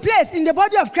got to the place in the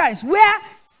body of Christ where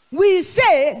we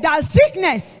say that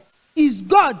sickness is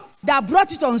God that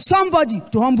brought it on somebody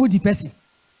to humble the person.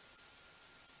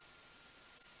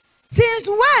 Since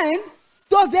when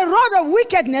does the rod of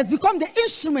wickedness become the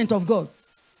instrument of God?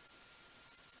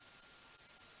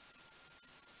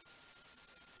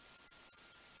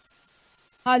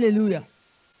 Hallelujah.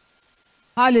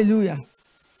 Hallelujah.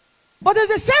 But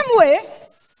it's the same way,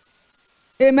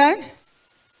 amen,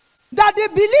 that the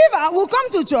believer will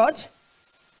come to church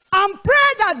and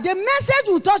pray that the message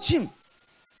will touch him.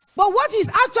 But what he's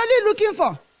actually looking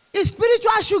for is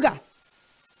spiritual sugar.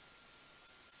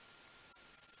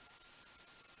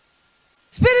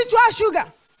 Spiritual sugar.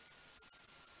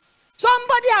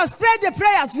 Somebody has prayed the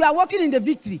prayers, you are walking in the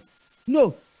victory. No.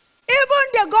 Even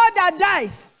the God that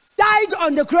died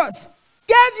on the cross,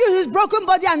 gave you his broken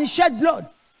body and his shed blood,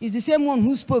 is the same one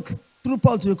who spoke through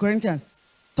Paul to the Corinthians,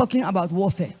 talking about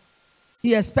warfare.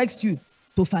 He expects you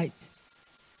to fight.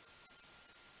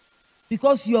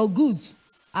 Because your goods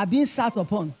are being sat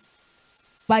upon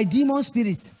by demon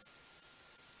spirits.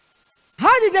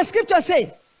 How did the scripture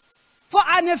say? For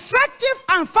an effective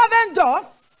and fervent door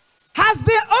has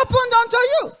been opened unto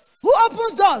you. Who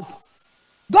opens doors?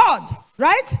 God,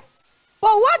 right?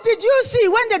 But what did you see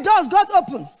when the doors got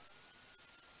open?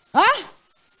 Huh?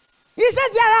 He says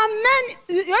there are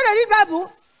many. You want to read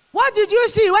Bible? What did you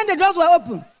see when the doors were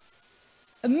open?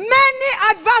 Many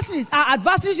adversaries. Are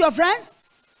adversaries your friends?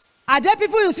 Are they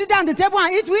people you sit down at the table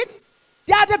and eat with?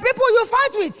 They are the people you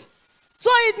fight with. So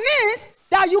it means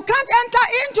that you can't enter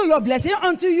into your blessing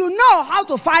until you know how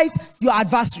to fight your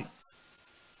adversary.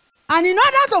 And in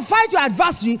order to fight your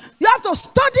adversary, you have to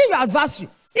study your adversary.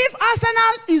 If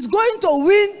Arsenal is going to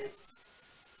win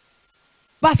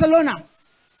Barcelona,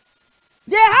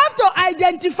 they have to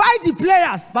identify the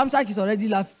players. Bamsak is already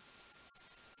laughing.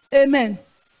 Amen.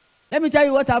 Let me tell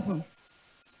you what happened.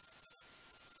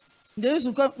 They used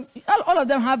to come, all of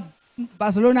them have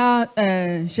Barcelona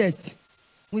shirts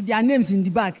with their names in the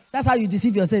back. That's how you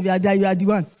deceive yourself. You are there, you are the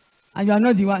one, and you are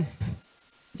not the one.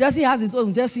 Jesse has his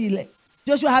own.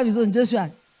 Joshua has his own.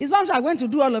 Joshua. His Bamsak went to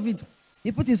do all of it.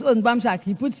 He put his own Bamsak.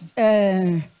 He put,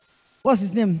 what's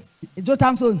his name?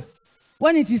 Jotam's own.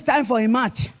 When it is time for a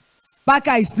match,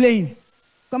 Baka is playing.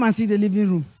 Come and see the living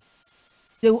room.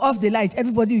 They will off the light.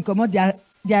 Everybody will come out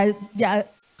their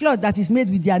cloth that is made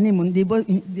with their name on. They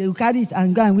will carry it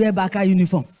and go and wear Baka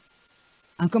uniform.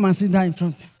 And come and sit down in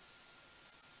front.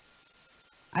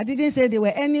 I didn't say they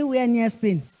were anywhere near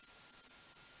Spain.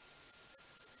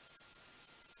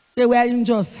 They were in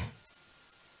Jos.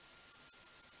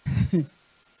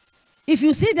 If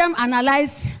you see them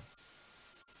analyze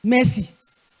Messi.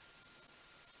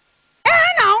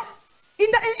 Now, in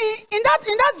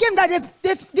that game that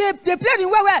they played in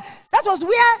where that was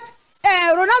where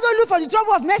Ronaldo looked for the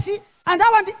trouble of Messi, and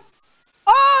that one,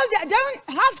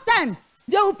 then half time,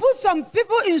 they will put some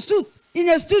people in suit in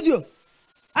a studio,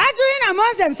 arguing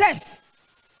amongst themselves,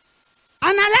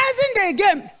 analyzing the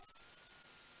game.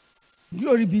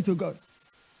 Glory be to God.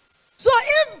 So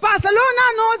if Barcelona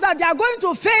knows that they are going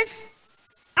to face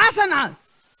Arsenal,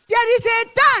 there is a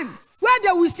time where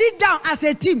they will sit down as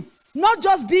a team, not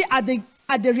just be at the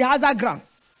rehearsal ground,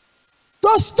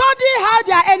 to study how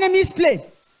their enemies play.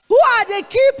 Who are the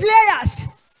key players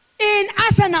in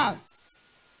Arsenal?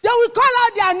 They will call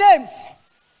out their names.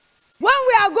 When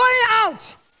we are going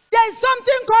out, there is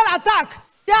something called attack.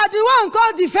 There are the one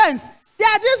called defense. There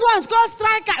are these ones called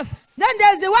strikers. Then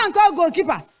there's the one called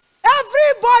goalkeeper.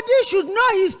 Everybody should know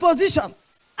his position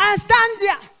and stand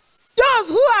there. Those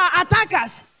who are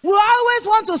attackers will always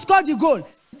want to score the goal.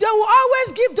 They will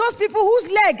always give those people whose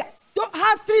leg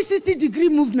has 360-degree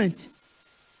movement.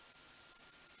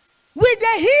 With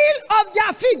the heel of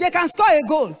their feet, they can score a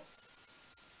goal.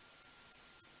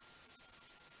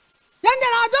 Then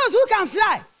there are those who can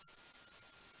fly.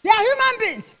 They are human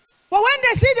beings. But when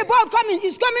they see the ball coming,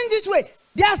 it's coming this way.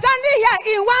 They are standing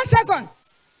here in 1 second.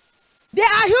 They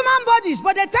are human bodies,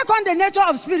 but they take on the nature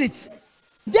of spirits.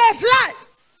 They fly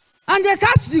and they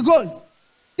catch the goal.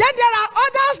 Then there are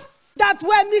others that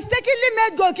were mistakenly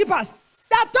made goalkeepers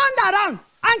that turned around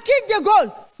and kicked the goal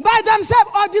by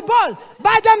themselves, or the ball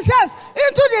by themselves,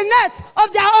 into the net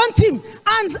of their own team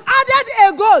and added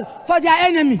a goal for their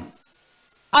enemy.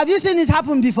 Have you seen this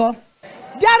happen before?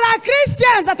 There are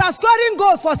Christians that are scoring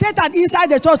goals for Satan inside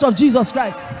the church of Jesus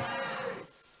Christ.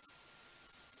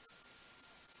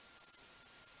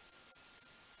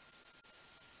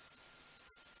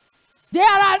 There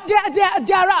are.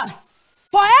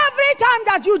 For every time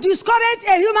that you discourage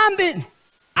a human being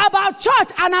about church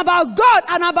and about God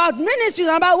and about ministry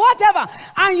and about whatever,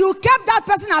 and you kept that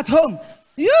person at home,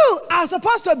 you are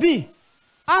supposed to be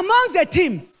amongst the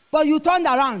team, but you turned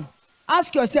around.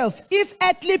 Ask yourself, if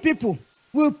earthly people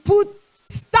will put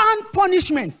stand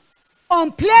punishment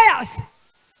on players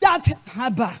that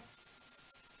harbor,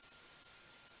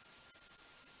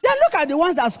 then look at the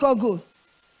ones that score goal.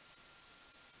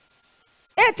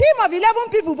 A team of 11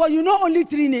 people, but you know only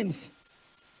 3 names.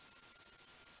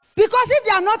 Because if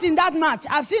they are not in that match,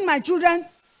 I've seen my children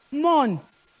mourn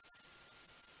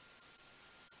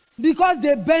because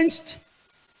they benched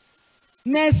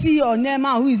Messi or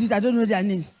Neymar. Who is it? I don't know their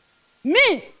names.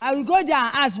 Me, I will go there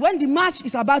and ask, when the match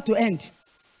is about to end,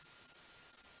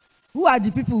 who are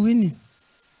the people winning?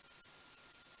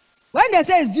 When they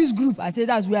say it's this group, I say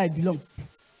that's where I belong.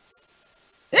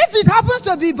 If it happens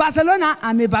to be Barcelona,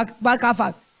 I'm a Barca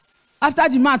fan. After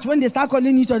the match, when they start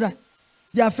calling each other,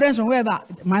 they are friends from wherever,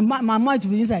 my mouth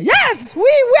will be inside. Yes, we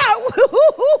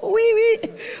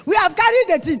have carried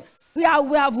the team. We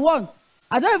have won.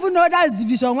 I don't even know that is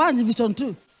Division 1, Division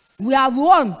 2. We have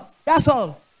won. That's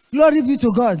all. Glory be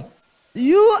to God.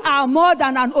 You are more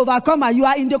than an overcomer. You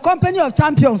are in the company of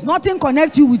champions. Nothing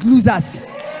connects you with losers.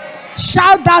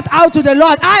 Shout that out to the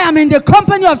Lord. I am in the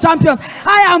company of champions.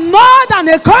 I am more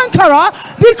than a conqueror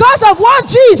because of what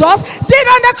Jesus did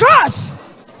on the cross.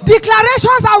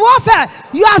 Declarations are warfare.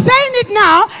 You are saying it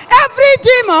now. Every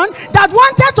demon that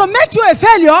wanted to make you a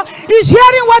failure is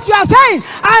hearing what you are saying.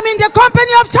 I'm in the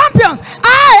company of champions.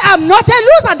 I am not a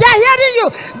loser. They are hearing you.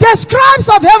 The scribes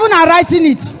of heaven are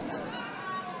writing it.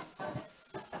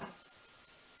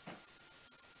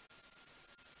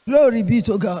 Glory be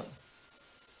to God.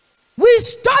 We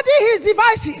study his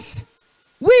devices.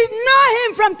 We know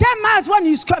him from 10 miles when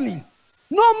he's coming.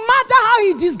 No matter how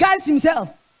he disguised himself.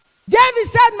 David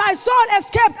said, my soul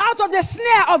escaped out of the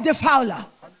snare of the fowler.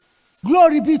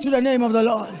 Glory be to the name of the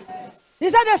Lord. He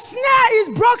said, the snare is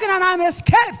broken and I'm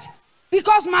escaped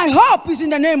because my hope is in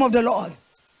the name of the Lord.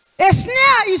 A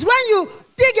snare is when you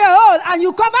dig a hole and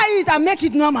you cover it and make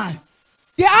it normal.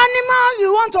 The animal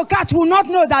you want to catch will not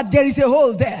know that there is a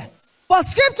hole there. But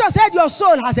scripture said your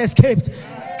soul has escaped.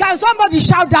 Can somebody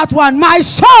shout that one? My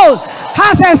soul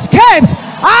has escaped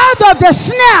out of the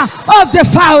snare of the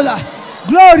fowler.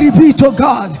 Glory be to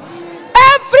God.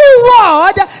 Every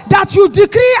word that you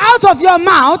decree out of your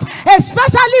mouth,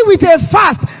 especially with a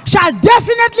fast, shall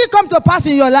definitely come to pass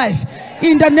in your life.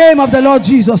 In the name of the Lord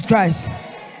Jesus Christ.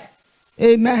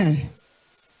 Amen.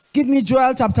 Give me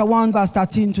Joel chapter 1 verse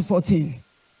 13 to 14.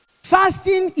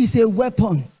 Fasting is a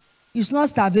weapon. It's not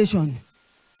starvation.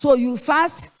 So you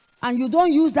fast and you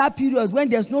don't use that period when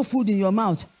there's no food in your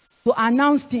mouth to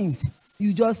announce things.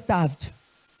 You just starved.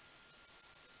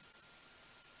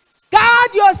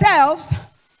 Guard yourselves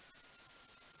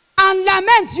and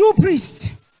lament, you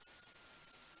priests.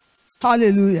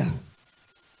 Hallelujah.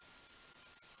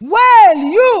 Well,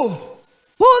 you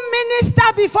who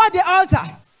minister before the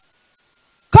altar,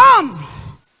 come,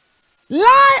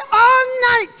 lie all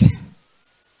night.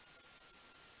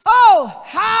 Oh,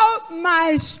 how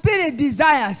my spirit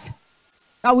desires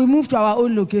that we move to our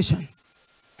own location.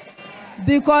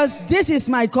 Because this is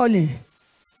my calling.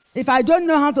 If I don't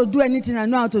know how to do anything, I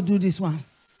know how to do this one.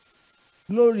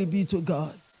 Glory be to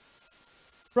God.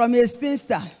 From a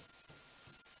spinster.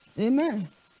 Amen.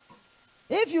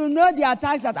 If you know the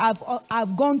attacks that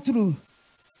I've gone through,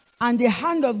 and the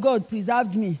hand of God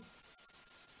preserved me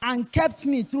and kept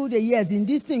me through the years in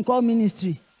this thing called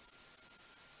ministry,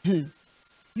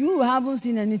 you haven't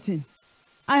seen anything.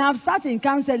 I have sat in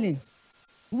counseling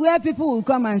where people will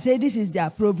come and say this is their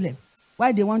problem,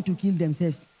 why they want to kill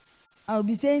themselves. I'll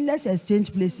be saying, let's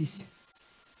exchange places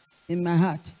in my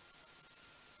heart.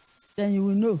 Then you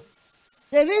will know.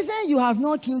 The reason you have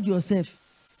not killed yourself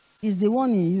is the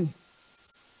one in you.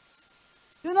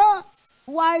 You know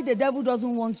why the devil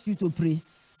doesn't want you to pray?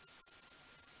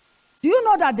 Do you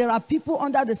know that there are people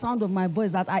under the sound of my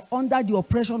voice that are under the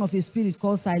oppression of a spirit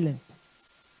called silence?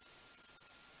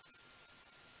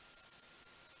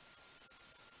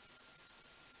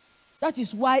 That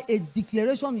is why a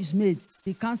declaration is made.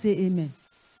 They can't say amen.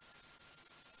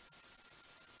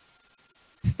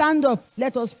 Stand up.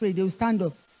 Let us pray. They will stand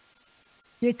up.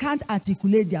 They can't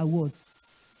articulate their words.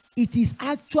 It is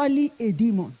actually a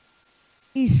demon.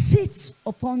 It sits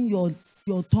upon your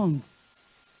tongue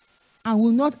and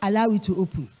will not allow it to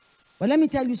open. But let me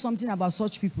tell you something about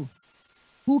such people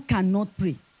who cannot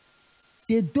pray.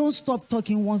 They don't stop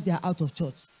talking once they are out of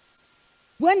church.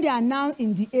 When they are now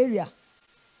in the area,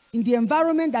 in the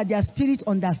environment that their spirit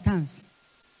understands,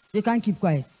 they can't keep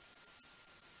quiet.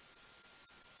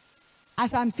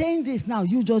 As I'm saying this now,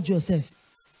 you judge yourself.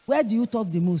 Where do you talk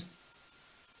the most?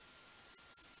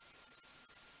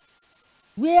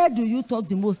 Where do you talk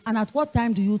the most? And at what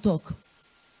time do you talk?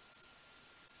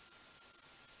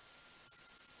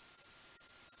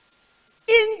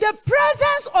 In the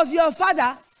presence of your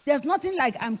Father, there's nothing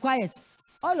like I'm quiet.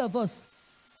 All of us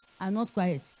are not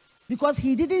quiet. Because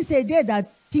he didn't say they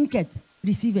that thinketh,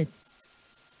 receive it.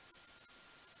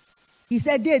 He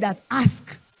said they that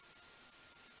ask.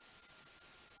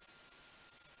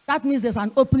 That means there's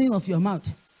an opening of your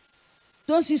mouth.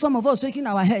 Don't see some of us shaking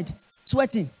our head,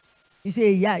 sweating. You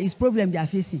say, yeah, it's problem they are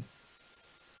facing.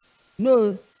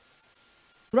 No,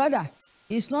 brother,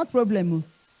 it's not problem.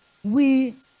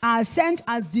 We are sent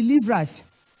as deliverers,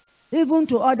 even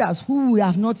to others who we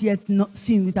have not yet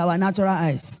seen with our natural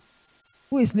eyes.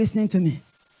 Who is listening to me?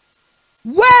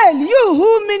 Well, you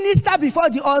who minister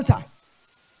before the altar.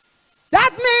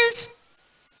 That means,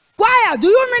 choir, do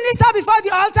you minister before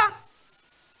the altar?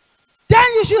 Then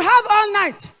you should have all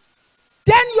night.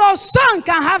 Then your song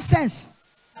can have sense.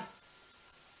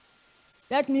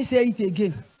 Let me say it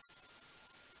again.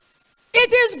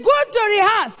 It is good to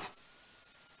rehearse,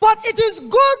 but it is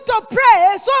good to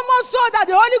pray so much so that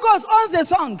the Holy Ghost owns the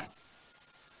song.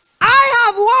 I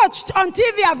have watched on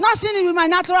TV, I've not seen it with my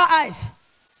natural eyes,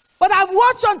 but I've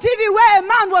watched on TV where a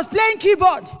man was playing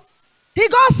keyboard. He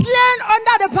got slain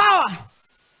under the power,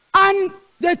 and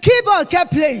the keyboard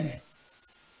kept playing.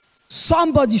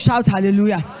 Somebody shout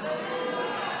hallelujah.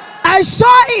 Hallelujah. I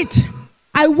saw it.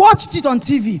 I watched it on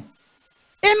TV.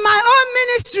 In my own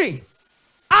ministry,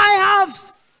 I have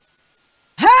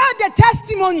heard the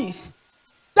testimonies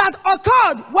that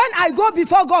occurred when I go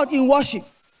before God in worship.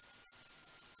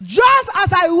 Just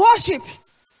as I worship,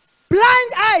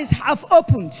 blind eyes have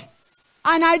opened,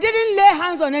 and I didn't lay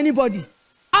hands on anybody.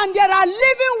 And there are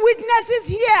living witnesses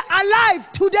here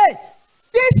alive today.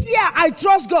 This year, I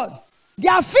trust God.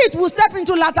 Their feet will step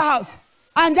into latter house,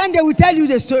 and then they will tell you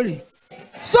the story.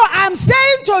 So I'm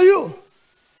saying to you,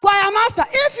 choir master,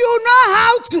 if you know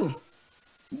how to,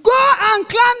 go and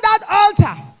climb that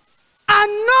altar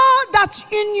and know that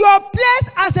in your place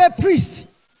as a priest,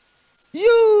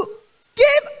 you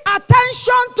give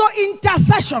attention to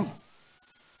intercession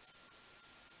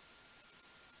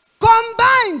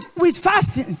combined with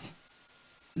fastings.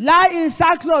 Lie in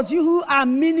sackcloth, you who are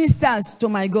ministers to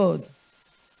my God.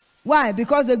 Why?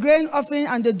 Because the grain offering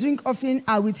and the drink offering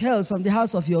are withheld from the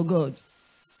house of your God.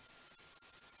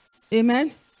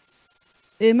 Amen?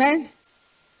 Amen?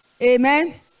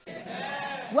 Amen? Amen.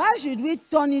 Why should we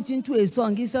turn it into a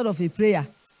song instead of a prayer?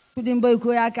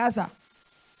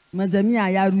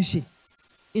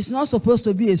 It's not supposed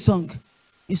to be a song.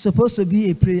 It's supposed to be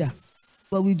a prayer.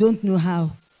 But we don't know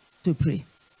how to pray.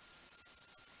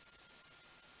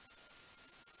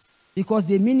 Because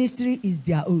the ministry is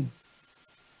their own.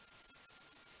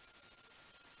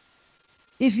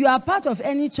 If you are part of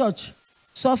any church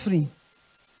suffering,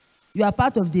 you are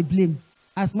part of the blame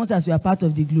as much as you are part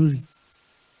of the glory.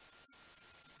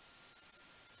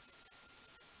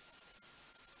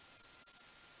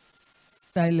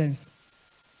 Silence.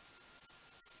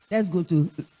 Let's go to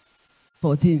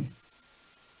 14.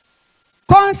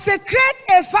 Consecrate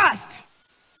a fast.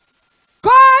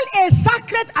 Call a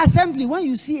sacred assembly when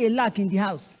you see a lack in the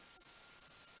house.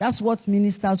 That's what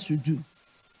ministers should do.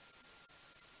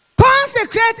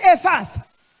 Consecrate a fast.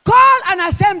 Call an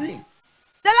assembly.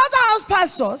 The latter house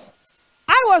pastors,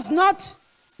 I was not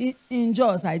in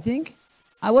Jos, I think.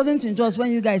 I wasn't in Jos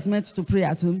when you guys met to pray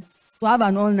at home, to have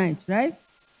an all night, right?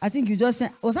 I think you just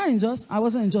said, was I in Jos? I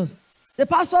wasn't in Jos. The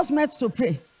pastors met to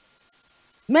pray.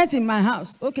 Met in my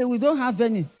house. Okay, we don't have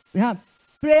venue. We have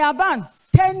prayer band,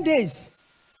 10 days.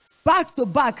 Back to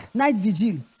back, night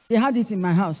vigil. They had it in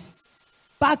my house.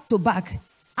 Back to back.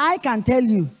 I can tell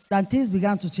you that things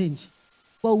began to change.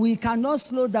 But we cannot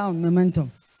slow down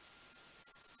momentum.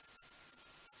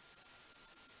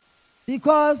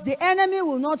 Because the enemy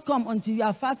will not come until you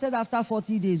are fasted after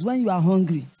 40 days. When you are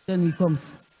hungry, then he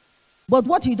comes. But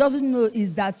what he doesn't know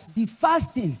is that the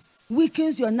fasting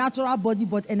weakens your natural body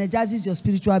but energizes your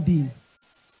spiritual being.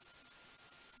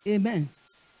 Amen.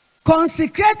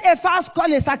 Consecrate a fast,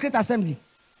 call a sacred assembly.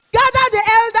 Gather the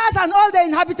elders and all the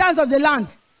inhabitants of the land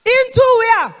into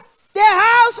where? The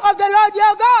house of the Lord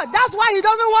your God. That's why he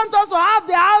doesn't want us to have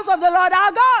the house of the Lord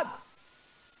our God.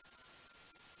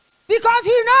 Because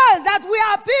he knows that we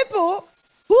are people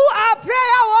who are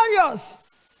prayer warriors.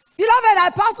 Beloved, I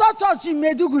pastor church in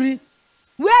Meduguri,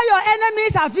 where your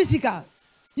enemies are physical.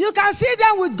 You can see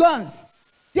them with guns.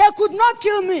 They could not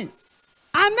kill me.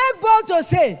 I make bold to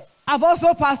say, I've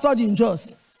also pastored in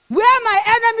Jos, where my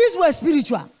enemies were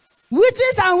spiritual.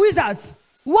 Witches and wizards,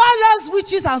 warlocks,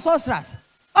 witches and sorcerers.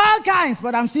 All kinds,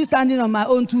 but I'm still standing on my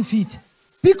own 2 feet.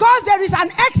 Because there is an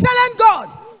excellent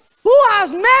God who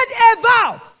has made a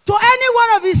vow to any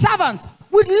one of his servants,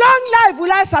 with long life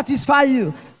will I satisfy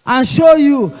you and show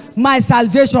you my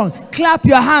salvation. Clap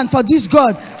your hand for this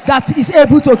God that is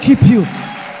able to keep you.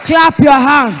 Clap your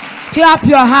hand. Clap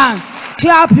your hand.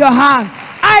 Clap your hand.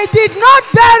 I did not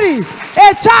bury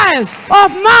a child of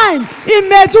mine in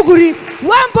Medjugorje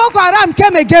when Boko Haram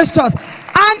came against us.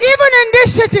 And even in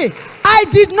this city, I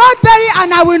did not bury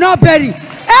and I will not bury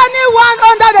anyone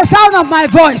under the sound of my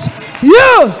voice.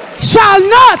 You shall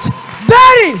not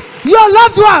bury your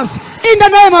loved ones in the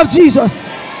name of Jesus.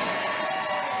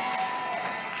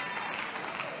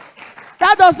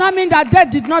 That does not mean that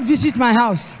death did not visit my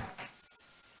house.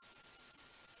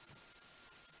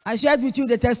 I shared with you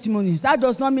the testimonies. That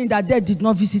does not mean that death did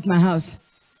not visit my house.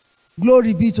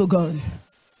 Glory be to God.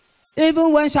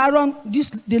 Even when Sharon,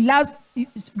 the last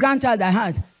grandchild I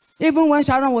had, even when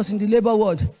Sharon was in the labor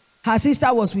ward, her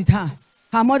sister was with her.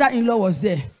 Her mother-in-law was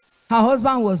there. Her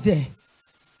husband was there.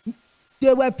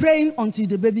 They were praying until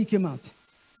the baby came out.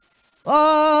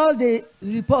 All the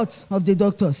reports of the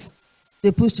doctors,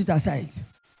 they pushed it aside.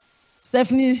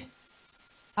 Stephanie,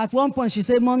 at one point, she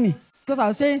said, Mommy, because I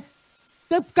was saying,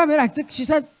 take camera, she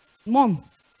said, Mom,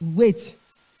 wait.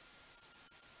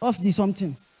 Off the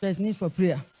something. There's need for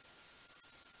prayer.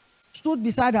 Stood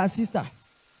beside her sister,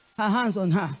 her hands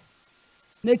on her,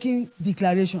 making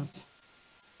declarations.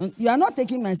 You are not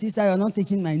taking my sister, you are not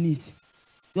taking my niece.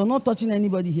 You are not touching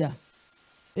anybody here.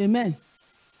 Amen.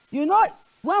 You know,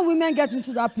 when women get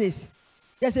into that place,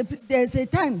 there's a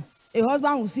time a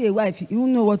husband will see a wife, he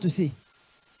won't know what to say.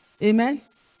 Amen.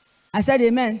 I said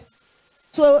amen.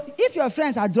 So if your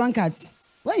friends are drunkards,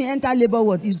 when you enter labor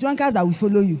ward, it's drunkards that will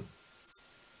follow you.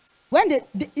 When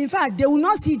in fact, they will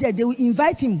not see that, they will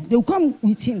invite him, they will come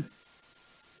with him.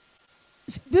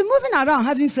 Be moving around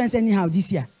having friends anyhow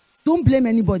this year. Don't blame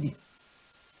anybody.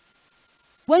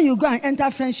 When you go and enter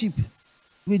friendship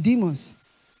with demons,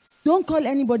 don't call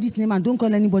anybody's name and don't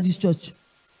call anybody's church.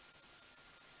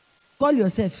 Call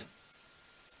yourself.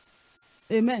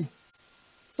 Amen.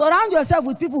 Surround yourself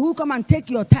with people who come and take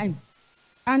your time.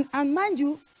 And mind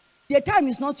you, the time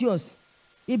is not yours.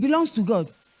 It belongs to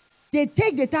God. They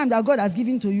take the time that God has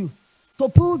given to you to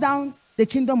pull down the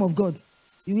kingdom of God.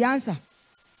 You will answer.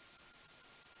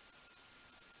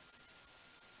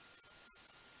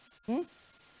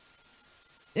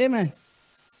 Amen.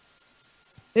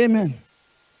 Amen.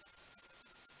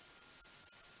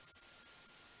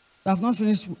 You have not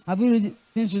finished. Have you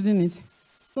finished reading it?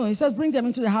 No, he says, bring them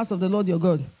into the house of the Lord your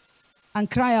God and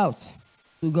cry out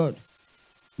to God.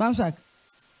 Bamshak,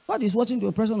 God is watching the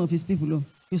oppression of his people. Oh.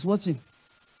 He's watching.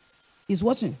 He's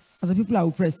watching as the people are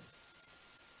oppressed.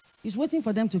 He's waiting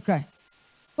for them to cry.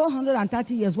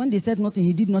 430 years, when they said nothing,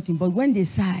 he did nothing. But when they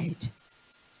sighed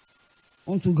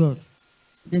unto God,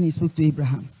 then he spoke to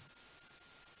Abraham.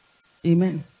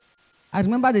 Amen. I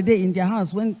remember the day in their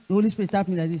house when the Holy Spirit tapped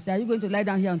me like this. Are you going to lie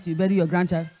down here until you bury your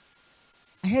grandchild?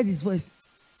 I heard his voice.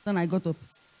 Then I got up.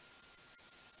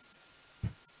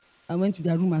 I went to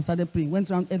their room and started praying. Went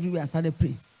around everywhere and started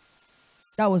praying.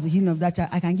 That was the healing of that child.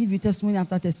 I can give you testimony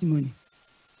after testimony.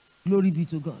 Glory be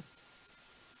to God.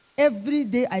 Every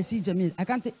day I see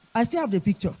Jemimah, I still have the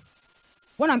picture.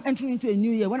 When I'm entering into a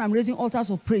new year, when I'm raising altars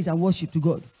of praise and worship to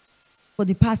God, for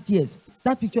the past years,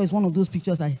 that picture is one of those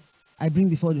pictures I bring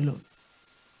before the Lord.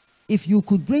 If you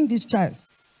could bring this child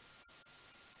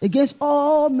against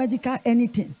all medical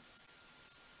anything,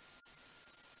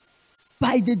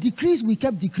 by the decrees we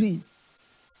kept decreeing.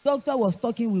 Doctor was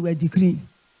talking, we were decreeing.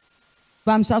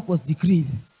 Bamshak was decreeing.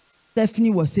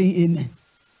 Stephanie was saying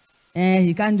amen.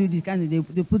 He can't do this,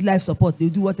 they put life support, they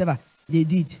do whatever. They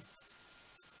did.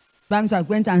 Bamshak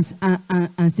went and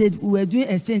said, we were doing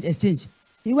exchange.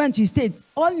 He went, he stayed.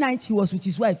 All night he was with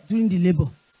his wife during the labor.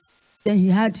 Then he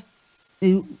had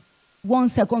a 1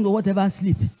 second or whatever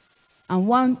sleep. And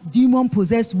one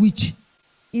demon-possessed witch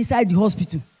inside the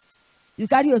hospital. You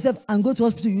carry yourself and go to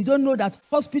hospital. You don't know that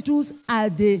hospitals are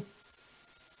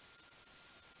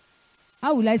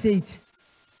how will I say it?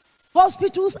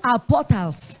 Hospitals are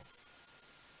portals.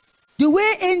 The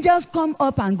way angels come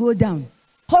up and go down.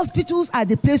 Hospitals are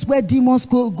the place where demons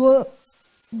go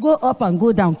up and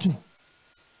go down too.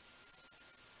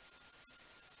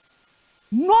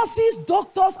 Nurses,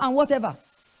 doctors, and whatever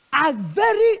are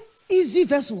very easy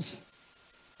vessels.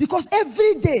 Because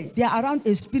every day they are around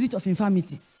a spirit of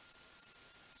infirmity.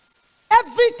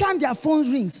 Every time their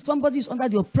phone rings, somebody is under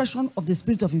the oppression of the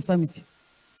spirit of infirmity.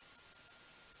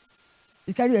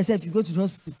 You carry yourself, you go to the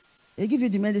hospital. They give you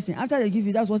the medicine. After they give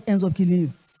you, that's what ends up killing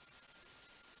you.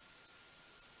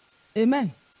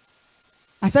 Amen.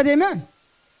 I said amen.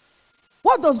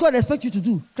 What does God expect you to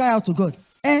do? Cry out to God.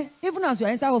 Even as you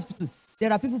are inside hospital,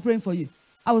 there are people praying for you.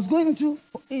 I was going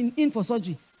in for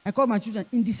surgery. I called my children.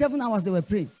 In the 7 hours, they were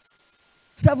praying.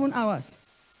 7 hours.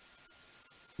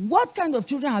 What kind of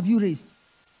children have you raised?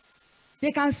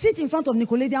 They can sit in front of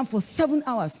Nicolaitans for 7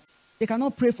 hours. They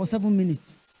cannot pray for 7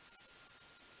 minutes.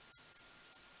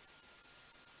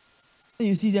 When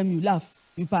you see them, you laugh,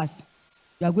 you pass.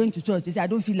 You are going to church. They say, I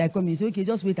don't feel like coming. You say, okay,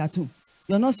 just wait at home.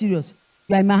 You are not serious.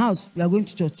 You are in my house. You are going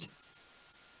to church.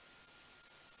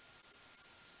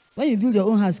 When you build your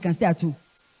own house, you can stay at home.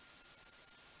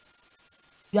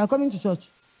 You are coming to church.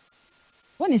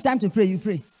 When it's time to pray, you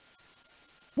pray.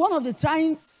 One of the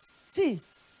trying,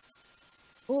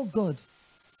 oh God,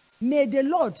 may the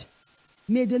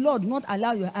Lord not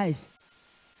allow your eyes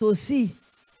to see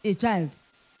a child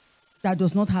that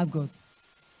does not have God.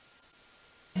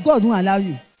 God won't allow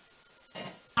you.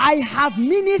 I have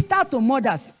ministered to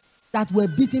mothers that were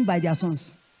beaten by their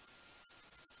sons.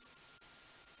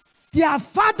 Their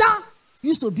father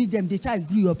used to beat them. The child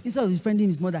grew up. Instead of defending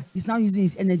his mother, he's now using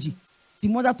his energy. The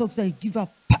mother talks to her, give her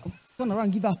pow. Turn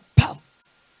around, give her pow.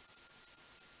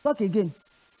 Talk again.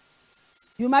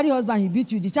 You marry husband, he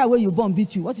beat you. The child where you born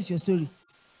beat you. What is your story?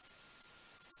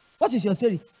 What is your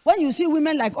story? When you see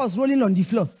women like us rolling on the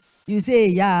floor, you say,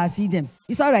 yeah, I see them.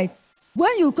 It's all right.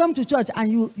 When you come to church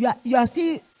and you are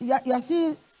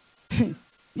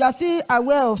still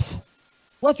aware of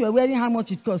what you are wearing, how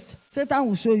much it costs, Satan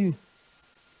will show you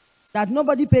that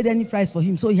nobody paid any price for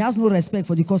him, so he has no respect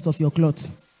for the cost of your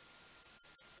clothes.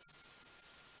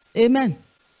 Amen.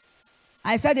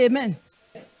 I said amen.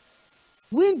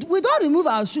 We don't remove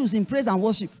our shoes in praise and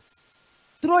worship,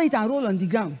 throw it and roll on the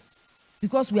ground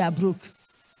because we are broke.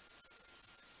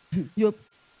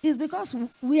 It's because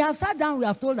we have sat down, we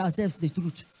have told ourselves the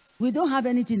truth. We don't have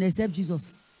anything except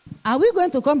Jesus. Are we going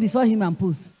to come before him and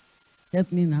pose?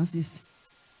 Help me now, sis.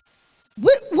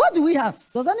 What do we have?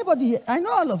 Does anybody here? I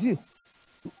know all of you.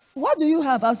 What do you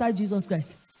have outside Jesus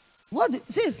Christ?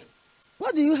 Sis,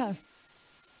 what do you have?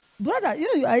 Brother,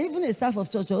 you are even a staff of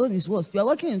church. Your own is worse. You are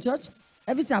working in church.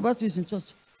 Everything about you is in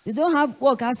church. You don't have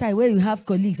work outside where you have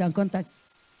colleagues and contacts.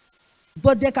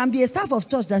 But there can be a staff of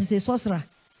church that is a sorcerer.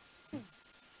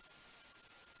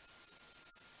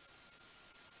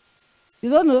 You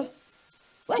don't know?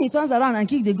 When he turns around and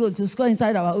kicks the goal to score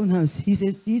inside our own house, he's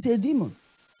a demon.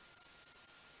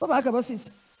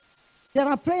 There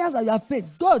are prayers that you have prayed.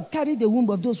 God carried the womb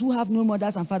of those who have no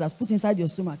mothers and fathers, put inside your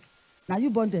stomach. Now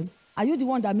you born them. Are you the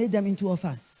one that made them into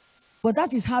orphans? But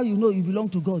that is how you know you belong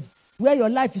to God. Where your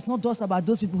life is not just about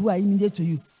those people who are immediate to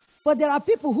you. But there are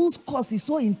people whose cause is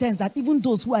so intense that even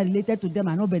those who are related to them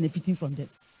are not benefiting from them.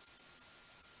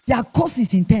 Their cause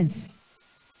is intense.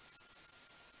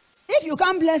 If you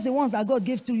can't bless the ones that God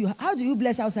gave to you, how do you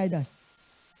bless outsiders?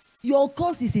 Your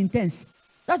cause is intense.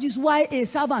 That is why a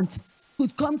servant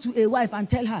could come to a wife and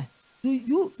tell her,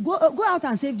 you go out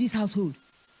and save this household.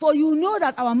 For you know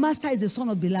that our master is the son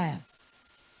of Belial.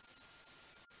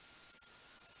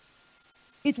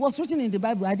 It was written in the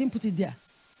Bible. I didn't put it there.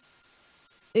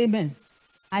 Amen.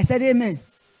 I said amen.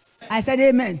 I said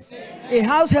amen. A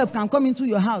house help can come into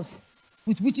your house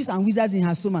with witches and wizards in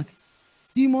her stomach.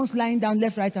 Demons lying down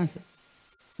left, right, and center.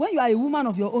 When you are a woman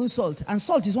of your own salt, and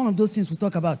salt is one of those things we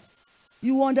talk about,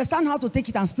 you will understand how to take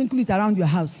it and sprinkle it around your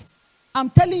house. I'm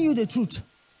telling you the truth.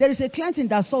 There is a cleansing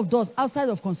that salt does outside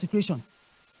of consecration.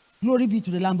 Glory be to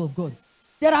the Lamb of God.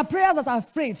 There are prayers that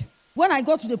I've prayed. When I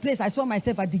got to the place, I saw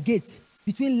myself at the gates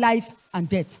between life and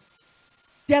death.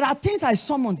 There are things I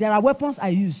summoned. There are weapons I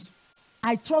used.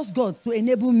 I trust God to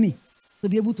enable me to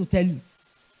be able to tell you.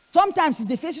 Sometimes it's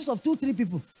the faces of 2-3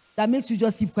 people that makes you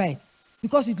just keep quiet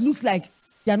because it looks like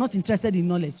they are not interested in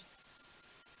knowledge.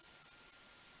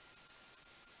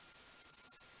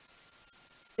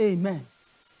 Amen.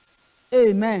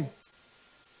 Amen.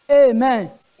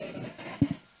 Amen.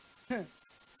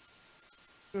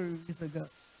 Glory be to God.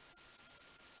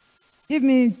 Give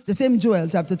me the same Joel,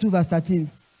 chapter 2, verse 13.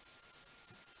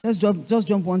 Let's just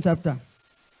jump one chapter.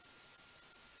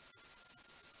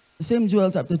 The same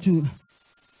Joel, chapter 2,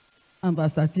 and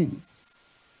verse 13.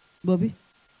 Bobby?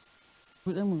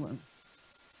 Put them on.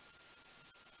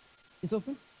 It's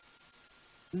open?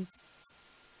 Yes.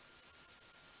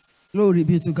 Glory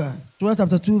be to God. Joel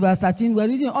chapter 2, verse 13. We're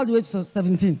reading all the way to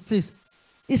 17.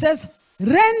 It says,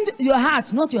 rend your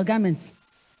heart, not your garments.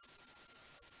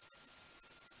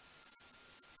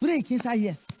 Break inside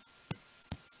here.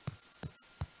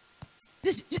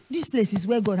 This place is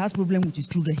where God has problem with his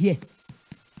children. Here.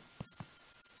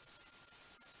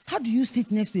 How do you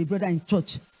sit next to a brother in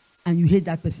church and you hate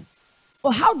that person?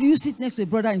 Or how do you sit next to a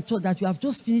brother in church that you have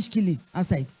just finished killing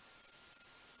outside?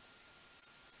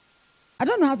 I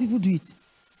don't know how people do it.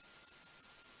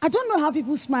 I don't know how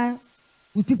people smile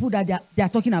with people that they are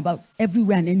talking about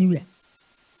everywhere and anywhere.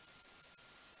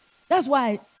 That's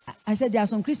why I said there are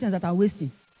some Christians that are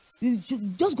wasting. You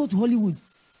should just go to Hollywood.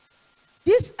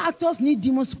 These actors need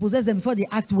demons to possess them before they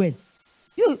act well.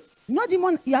 You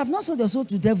have not sold your soul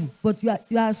to the devil, but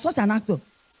you are such an actor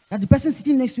that the person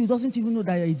sitting next to you doesn't even know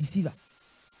that you're a deceiver.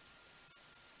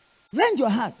 Rend your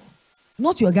heart,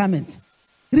 not your garment.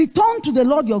 Return to the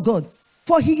Lord your God,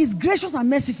 for he is gracious and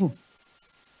merciful.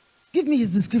 Give me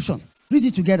his description. Read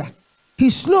it together.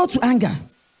 He's slow to anger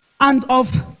and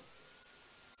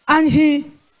he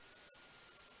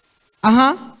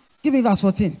give me verse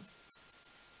 14.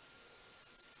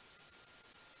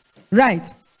 Right.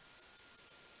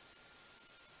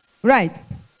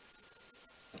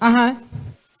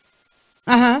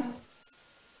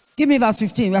 Give me verse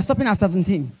 15. We are stopping at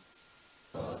 17.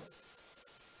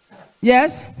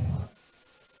 Yes.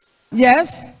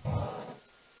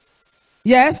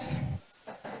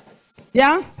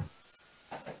 Yeah.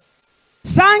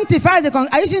 Sanctify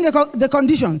are you seeing the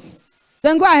conditions?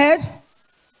 Then go ahead.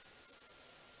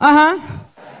 And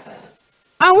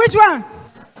which one?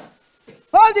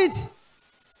 Hold it.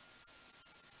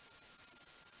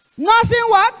 Nursing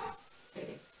what?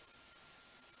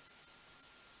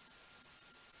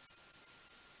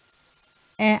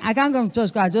 I can't come to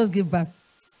church because I just give birth.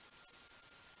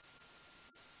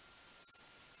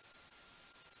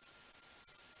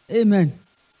 Amen.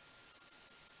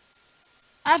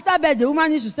 After birth, the woman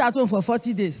needs to stay at home for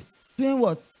 40 days. Doing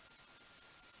what?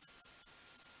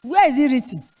 Where is it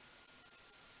written?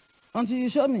 Until you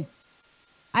show me.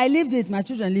 I lived it. My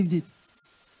children lived it.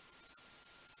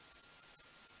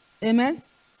 Amen.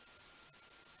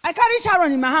 I carried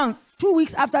Sharon in my hand 2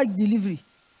 weeks after delivery.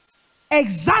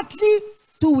 Exactly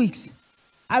 2 weeks.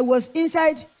 I was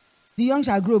inside the Young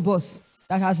Shall Grow bus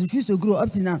that has refused to grow up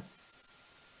to now.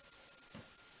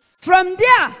 From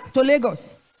there to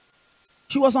Lagos.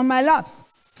 She was on my laps.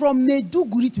 From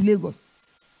Maiduguri to Lagos.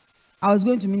 I was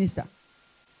going to minister.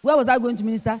 Where was I going to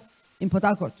minister? In Port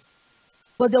Harcourt.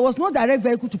 But there was no direct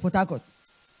vehicle to Port Harcourt.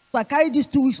 So I carried this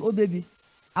 2 weeks old baby.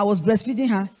 I was breastfeeding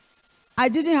her. I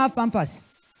didn't have pampers.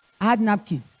 I had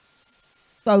napkin.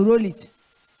 So I will roll it.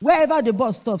 Wherever the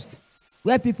bus stops,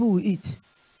 where people will eat,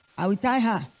 I will tie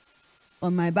her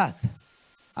on my back.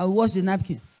 I will wash the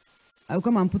napkin. I will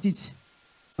come and put it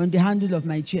on the handle of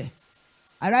my chair.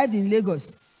 Arrived in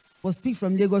Lagos, was picked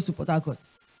from Lagos to Port Harcourt.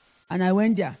 And I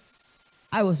went there.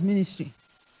 I was ministry,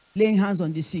 laying hands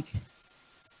on the sick.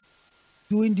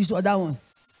 Doing this other one.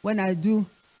 When I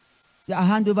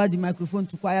hand over the microphone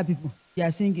to choir people. They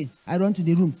are singing. I run to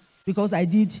the room because I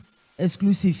did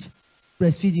exclusive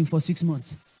breastfeeding for 6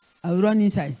 months. I will run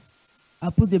inside.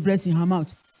 I'll put the breast in her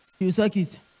mouth. She will suck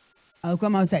it. I'll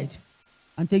come outside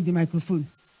and take the microphone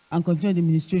and continue the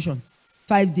ministration.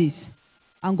 5 days.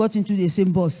 And got into the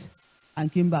same bus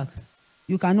and came back.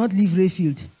 You cannot leave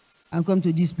Rayfield and come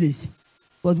to this place.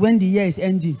 But when the year is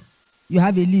ending, you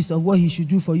have a list of what he should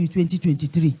do for you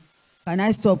 2023. Can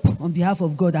I stop on behalf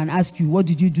of God and ask you, what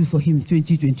did you do for him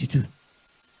 2022?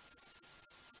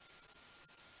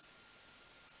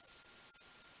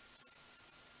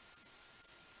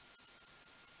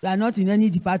 You are not in any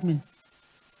department.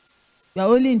 You are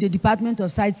only in the department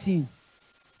of sightseeing.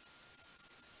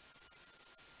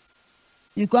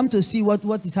 You come to see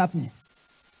what is happening.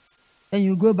 Then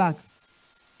you go back.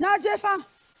 Now, Jeffa,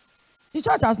 the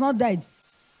church has not died.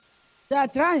 They are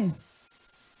trying.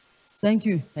 Thank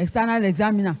you. External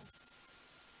examiner.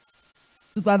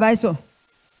 Supervisor.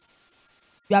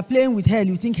 You are playing with hell.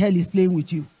 You think hell is playing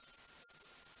with you.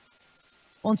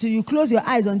 Until you close your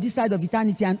eyes on this side of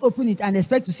eternity and open it and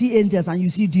expect to see angels and you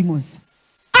see demons.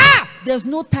 There's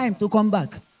no time to come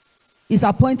back. It's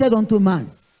appointed unto man.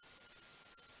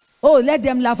 Oh, let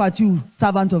them laugh at you,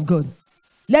 servant of God.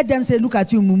 Let them say, look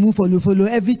at you, mumu, follow.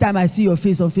 Every time I see your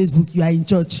face on Facebook, you are in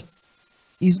church.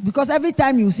 It's because every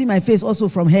time you see my face also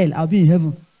from hell, I'll be in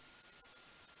heaven.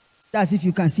 That's if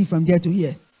you can see from there to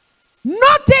here.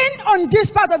 Nothing on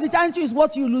this part of eternity is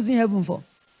what you're losing heaven for.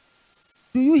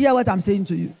 Do you hear what I'm saying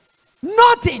to you?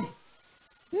 Nothing.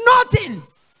 Nothing.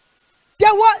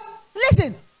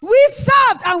 Listen, we've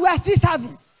served and we are still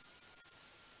serving.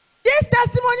 This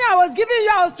testimony I was giving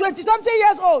you, I was 20-something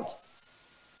years old.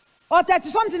 Or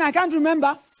 30-something, I can't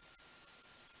remember.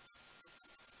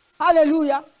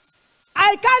 Hallelujah.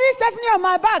 I carried Stephanie on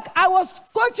my back. I was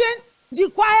coaching the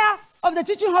choir of the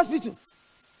teaching hospital.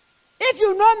 If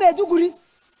you know Maiduguri,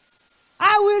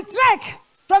 I will trek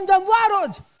from the Mbaya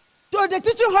Road to the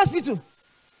teaching hospital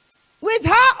with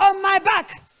her on my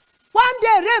back. One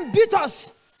day rain beat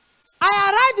us. I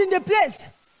arrived in the place.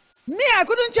 Me, I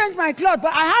couldn't change my cloth,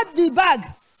 but I had the bag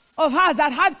of hers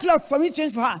that had cloth for me to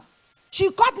change for her. She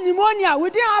caught pneumonia. We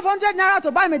didn't have 100 naira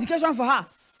to buy medication for her.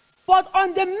 But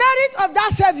on the merit of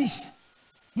that service,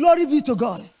 glory be to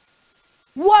God,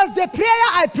 was the prayer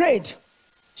I prayed.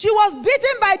 She was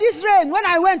beaten by this rain when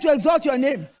I went to exalt your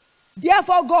name.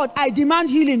 Therefore, God, I demand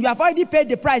healing. You have already paid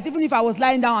the price, even if I was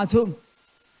lying down at home.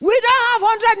 We don't have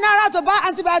 100 naira to buy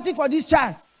antibiotic for this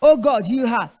child. Oh God, heal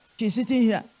her. She's sitting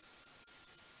here.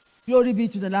 Glory be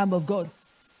to the Lamb of God.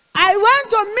 I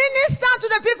went to minister to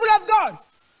the people of God.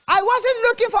 I wasn't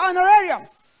looking for honorarium.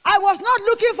 I was not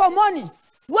looking for money.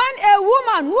 When a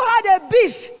woman who had a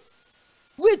beef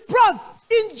with Prof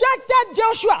injected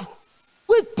Joshua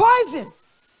with poison,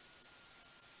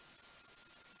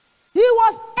 he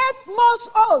was 8 months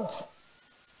old.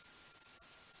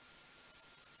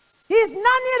 His nanny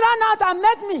ran out and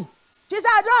met me. She said,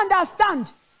 I don't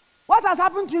understand what has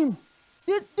happened to him.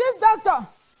 This doctor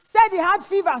said he had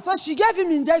fever, so she gave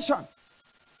him injection.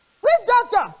 Which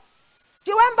doctor?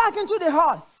 She went back into the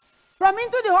hall. From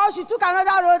into the hall, she took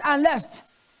another road and left.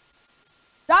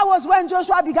 That was when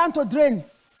Joshua began to drain.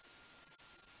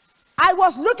 I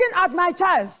was looking at my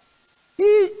child.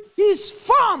 His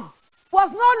form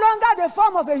was no longer the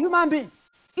form of a human being.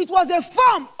 It was the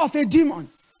form of a demon.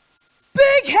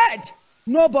 Big head,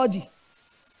 no body.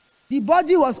 The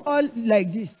body was all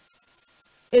like this.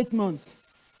 8 months.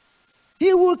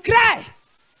 He will cry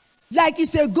like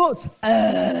it's a goat.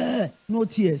 No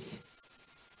tears.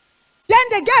 Then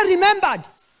the girl remembered.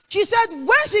 She said,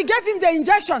 when she gave him the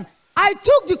injection, I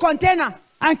took the container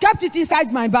and kept it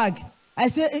inside my bag. I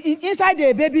said, inside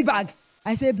the baby bag.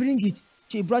 I said, bring it.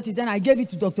 She brought it. Then I gave it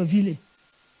to Dr. Ville.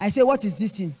 I said, what is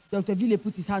this thing? Dr. Ville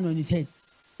put his hand on his head.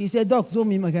 He said, Doc, don't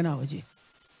me magana.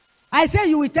 I said,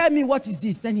 you will tell me what is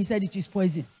this. Then he said, it is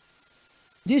poison.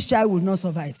 This child will not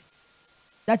survive.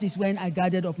 That is when I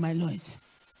gathered up my loins.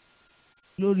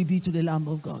 Glory be to the Lamb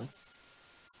of God.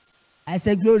 I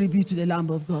said, glory be to the Lamb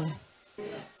of God.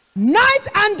 Night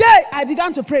and day, I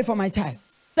began to pray for my child.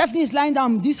 Stephanie is lying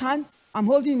down on this hand. I'm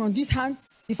holding him on this hand.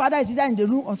 The father is either in the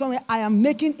room or somewhere. I am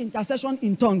making intercession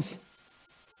in tongues.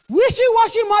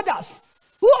 Wishy-washy mothers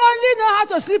who only know how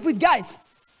to sleep with guys.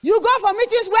 You go for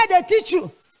meetings where they teach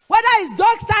you whether it's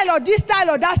dog style or this style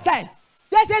or that style.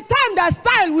 There's a time that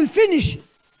style will finish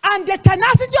and the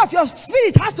tenacity of your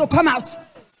spirit has to come out.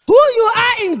 Who you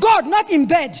are in God, not in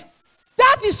bed.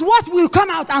 That is what will come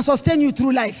out and sustain you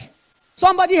through life.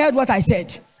 Somebody heard what I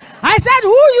said. I said, who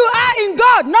you are in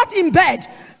God, not in bed.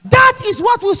 That is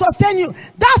what will sustain you.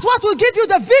 That's what will give you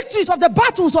the victories of the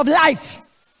battles of life.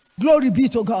 Glory be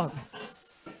to God.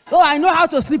 Oh, I know how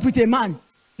to sleep with a man.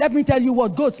 Let me tell you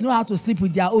what, goats know how to sleep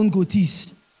with their own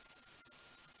goatees.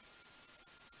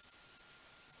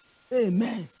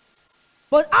 Amen.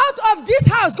 But out of this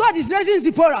house, God is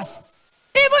raising Zipporahs.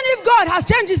 Even if God has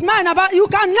changed his mind about you,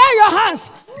 can lay your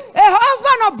hands. A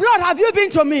husband of blood have you been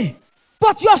to me?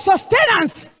 But your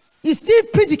sustenance is still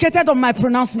predicated on my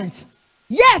pronouncements.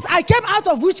 Yes, I came out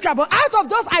of witchcraft, but out of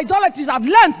those idolatries, I've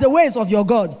learned the ways of your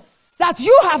God that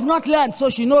you have not learned. So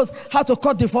she knows how to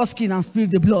cut the foreskin and spill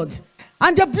the blood.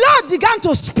 And the blood began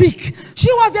to speak.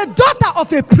 She was the daughter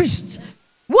of a priest.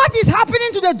 What is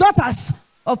happening to the daughters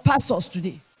of pastors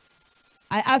today?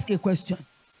 I ask a question.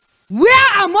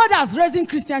 Where are mothers raising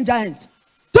Christian giants?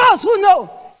 Those who know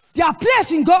their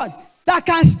place in God, that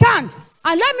can stand.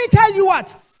 And let me tell you what,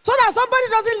 so that somebody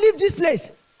doesn't leave this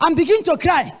place and begin to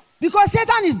cry because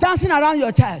Satan is dancing around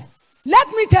your child. Let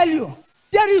me tell you,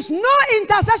 there is no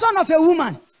intercession of a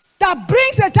woman that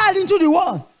brings a child into the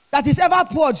world that is ever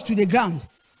poured to the ground.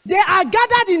 They are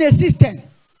gathered in a cistern.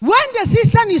 When the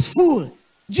cistern is full,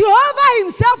 Jehovah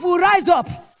himself will rise up.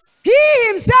 He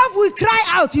himself will cry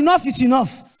out, enough is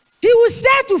enough. He will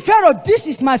say to Pharaoh, this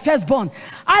is my firstborn.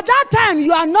 At that time,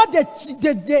 you are not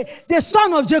the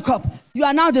son of Jacob. You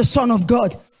are now the son of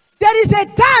God. There is a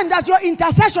time that your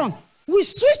intercession will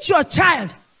switch your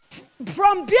child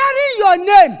from bearing your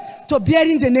name to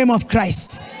bearing the name of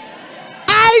Christ.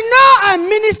 I know I'm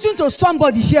ministering to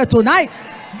somebody here tonight.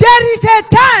 There is a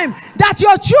time that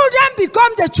your children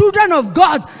become the children of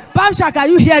God. Bamshak, are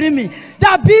you hearing me?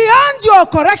 That beyond your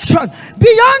correction,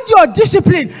 beyond your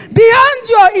discipline, beyond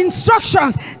your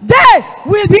instructions, they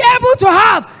will be able to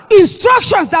have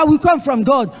instructions that will come from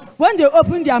God. When they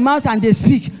open their mouths and they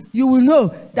speak, you will know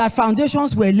that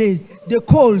foundations were laid. The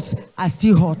coals are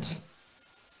still hot.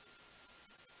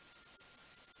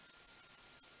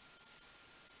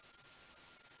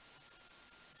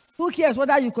 Who cares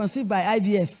whether you conceive by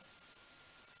IVF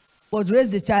or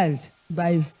raise the child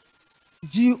by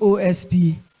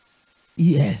GOSPEL?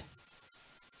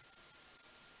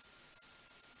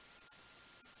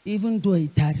 Even though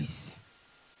it tarries.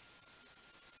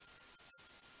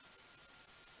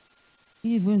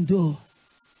 even though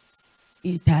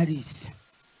it tarries.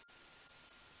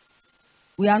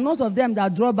 We are not of them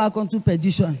that draw back unto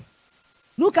perdition.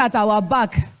 Look at our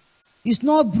back. It's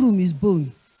not broom, it's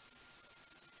bone.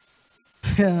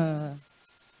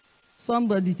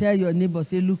 Somebody tell your neighbor,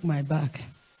 say, look my back.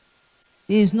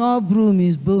 It's not broom,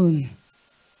 it's bone.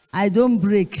 I don't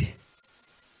break.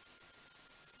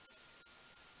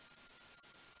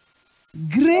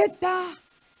 Greater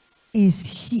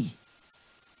is he.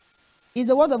 Is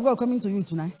the word of God coming to you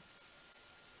tonight?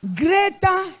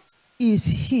 Greater is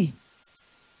he.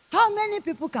 How many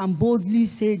people can boldly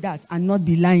say that and not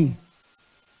be lying?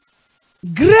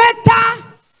 Greater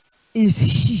is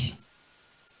he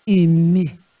in me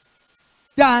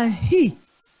than he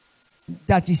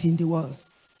that is in the world.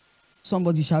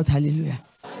 Somebody shout hallelujah.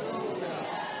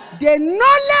 The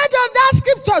knowledge of that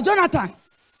scripture, Jonathan.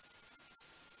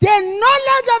 The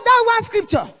knowledge of that one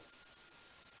scripture.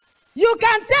 You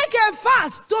can take a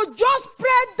fast to just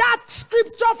pray that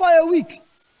scripture for a week.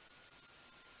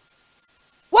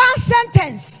 One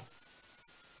sentence.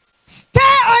 Stay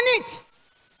on it.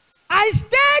 I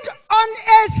stayed on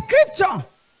a scripture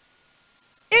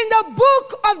in the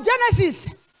book of Genesis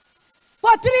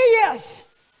for 3 years.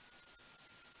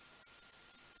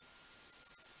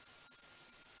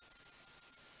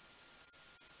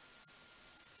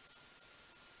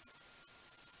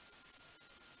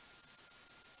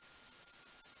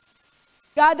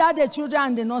 Gather the children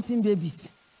and the nursing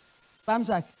babies.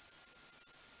 Bamsak,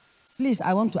 please,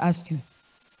 I want to ask you.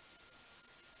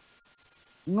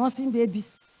 Nursing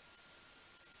babies.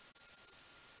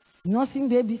 Nursing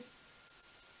babies.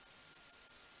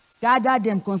 Gather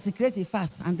them, consecrate a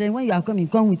fast, and then when you are coming,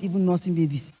 come with even nursing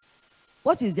babies.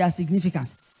 What is their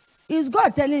significance? Is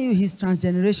God telling you he's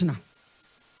transgenerational?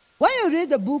 When you read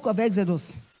the book of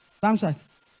Exodus, Bamsak,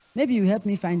 maybe you help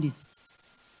me find it.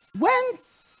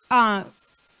 When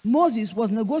Moses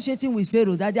was negotiating with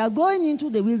Pharaoh that they are going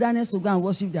into the wilderness to go and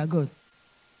worship their God,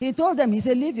 he told them, he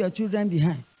said, leave your children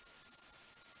behind.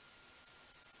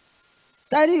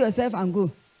 Carry yourself and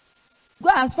go. Go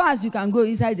as far as you can go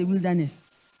inside the wilderness.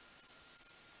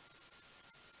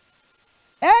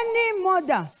 Any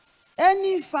mother,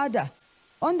 any father,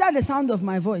 under the sound of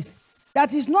my voice,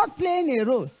 that is not playing a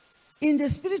role in the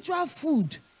spiritual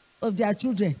food of their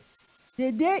children,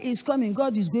 the day is coming,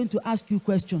 God is going to ask you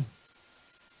questions.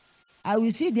 I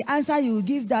will see the answer you will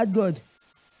give that God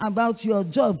about your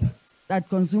job that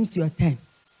consumes your time.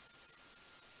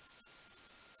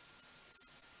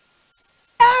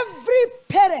 Every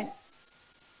parent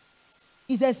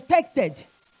is expected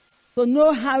to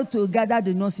know how to gather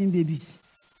the nursing babies,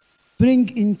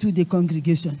 bring into the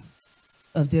congregation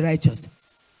of the righteous.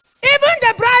 Even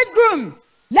the bridegroom,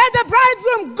 let the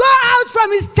bridegroom go out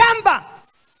from his chamber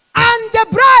and the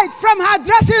bride from her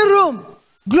dressing room.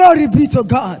 Glory be to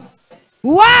God.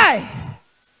 Why?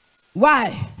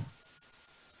 Why?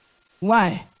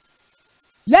 Why?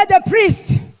 Let the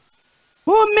priest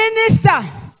who minister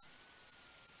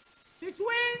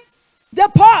between the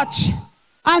porch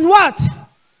and what?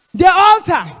 The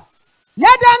altar.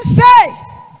 Let them say,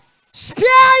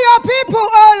 spare your people,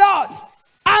 O Lord,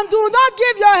 and do not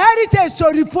give your heritage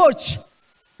to reproach.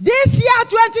 This year,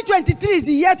 2023, is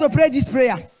the year to pray this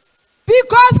prayer.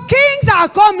 Because kings are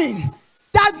coming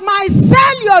that might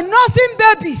sell your nursing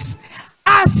babies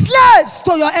as slaves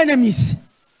to your enemies.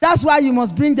 That's why you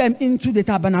must bring them into the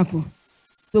tabernacle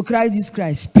to cry this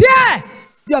cry. Spare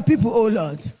your people, O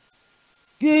Lord.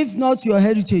 Give not your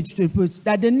heritage to reproach,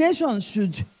 that the nations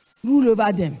should rule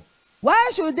over them. Why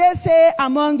should they say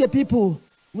among the people,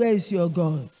 where is your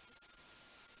God?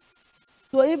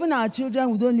 So even our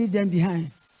children, we don't leave them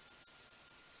behind.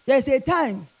 There's a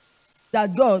time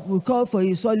that God will call for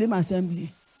a solemn assembly.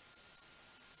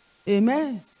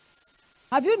 Amen.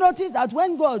 Have you noticed that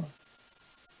when God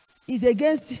is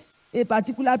against a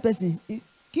particular person, he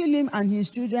kill him and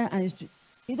his children and his children?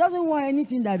 He doesn't want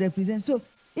anything that represents. So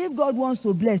if God wants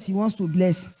to bless, he wants to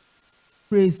bless.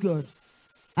 Praise God.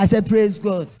 I said praise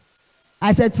God.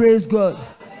 I said praise God.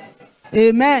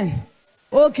 Amen.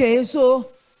 Okay, so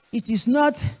it is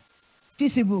not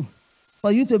feasible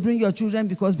for you to bring your children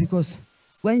because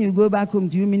when you go back home,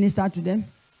 do you minister to them?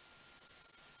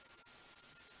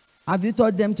 Have you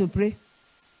taught them to pray?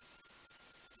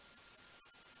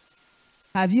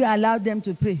 Have you allowed them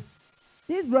to pray?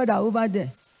 This brother over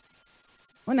there,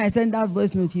 when I sent that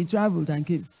voice note, he traveled and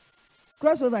came.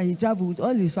 Crossover, he traveled with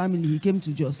all his family. He came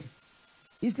to Jos.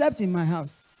 He slept in my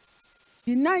house.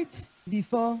 The night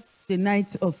before the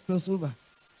night of crossover,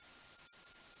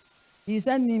 he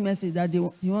sent me a message that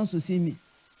he wants to see me.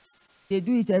 They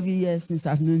do it every year since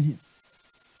I've known him.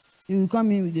 He will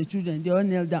come in with the children. They all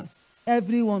kneel down.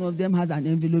 Every one of them has an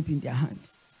envelope in their hand.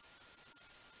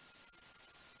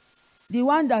 The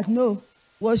one that knows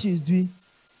what she's doing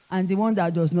and the one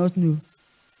that does not know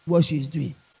what she's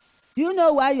doing. Do you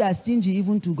know why you are stingy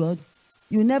even to God?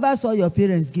 You never saw your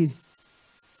parents give.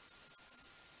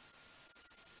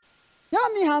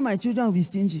 Tell me how my children will be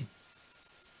stingy.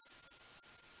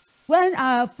 When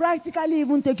I have practically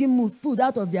even taken food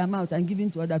out of their mouth and given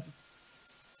to other people.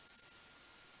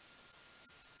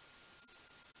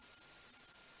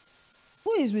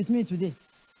 Who is with me today?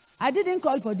 I didn't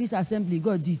call for this assembly,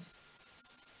 God did.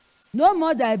 No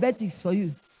more diabetics for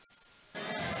you.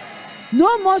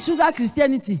 No more sugar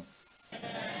Christianity.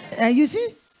 And you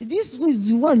see, this is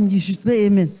the one you should say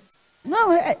amen.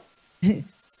 No,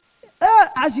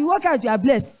 as you walk out, you are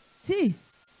blessed. See,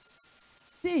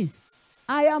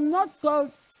 I am not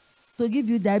called to give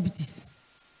you diabetes.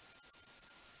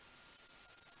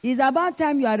 It's about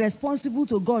time you are responsible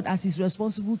to God as He's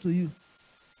responsible to you.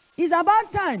 It's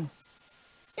about time.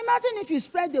 Imagine if you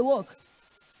spread the work.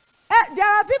 There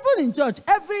are people in church,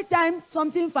 every time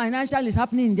something financial is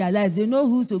happening in their lives, they know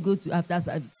who to go to after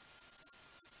service.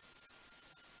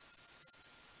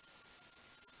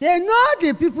 They know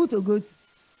the people to go to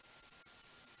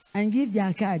and give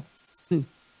their card to.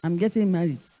 I'm getting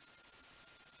married.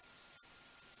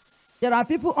 There are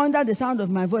people under the sound of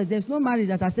my voice. There's no marriage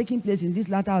that has taken place in this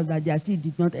latter house that their seed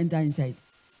did not enter inside.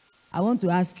 I want to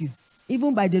ask you,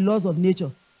 even by the laws of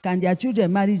nature, can their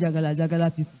children marry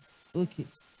jagala people? Okay.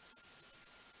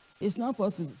 It's not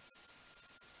possible.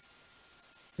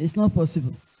 It's not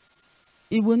possible.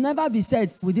 It will never be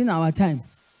said within our time,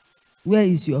 where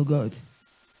is your God?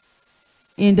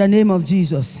 In the name of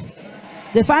Jesus.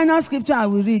 The final scripture I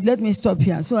will read, let me stop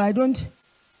here so I don't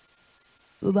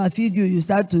overfeed you, you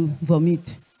start to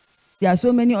vomit. There are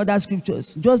so many other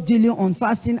scriptures just dealing on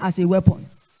fasting as a weapon.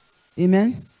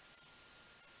 Amen.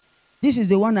 This is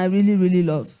the one I really, really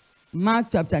love. Mark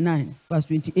chapter 9, verse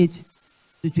 28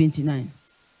 to 29.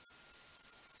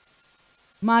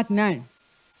 Mark 9,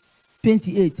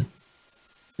 28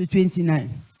 to 29.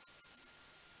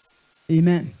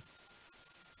 Amen.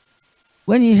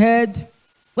 When he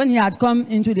had come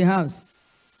into the house,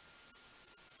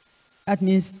 that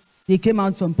means they came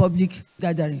out from public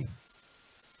gathering.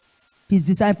 His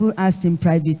disciples asked him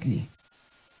privately,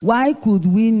 why could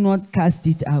we not cast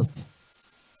it out?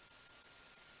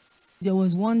 There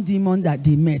was one demon that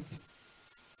they met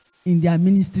in their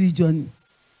ministry journey,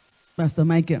 Pastor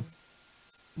Michael.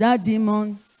 That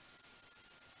demon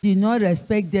did not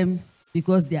respect them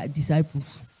because they are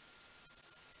disciples.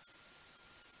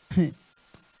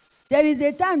 There is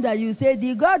a time that you say,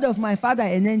 the God of my father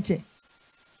Enenche,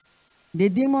 the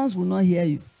demons will not hear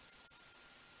you.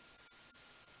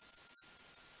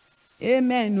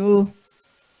 Amen. Oh.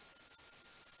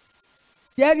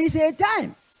 There is a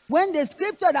time when the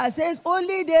scripture that says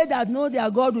only they that know their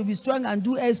God will be strong and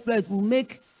do exploit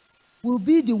will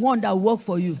be the one that will work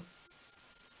for you.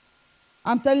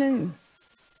 I'm telling you.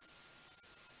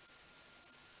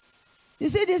 You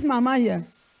see this mama here?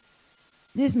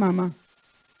 This mama.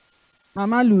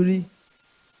 Mama Luri.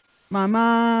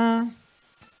 Mama,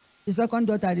 the second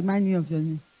daughter, remind me of your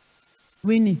name.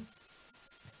 Winnie.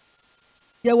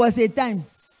 There was a time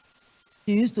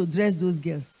she used to dress those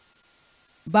girls.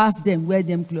 Bath them, wear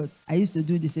them clothes. I used to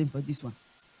do the same for this one.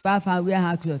 Bath her, wear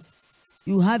her clothes.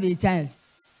 You have a child.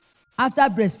 After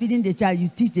breastfeeding the child, you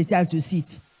teach the child to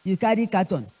sit. You carry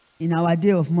carton in our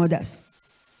day of mothers.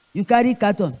 You carry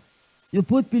carton. You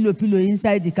put pillow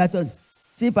inside the carton.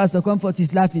 See, Pastor Comfort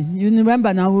is laughing. You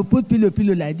remember now, we'll put pillow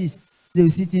like this. They will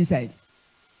sit inside.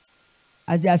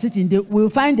 As they are sitting, they will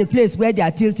find a place where they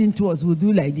are tilting towards. We'll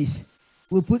do like this.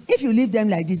 We'll put, if you leave them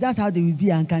like this, that's how they will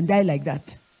be and can die like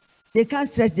that. They can't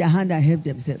stretch their hand and help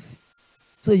themselves.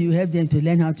 So you help them to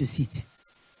learn how to sit.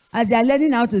 As they are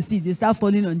learning how to sit, they start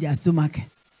falling on their stomach.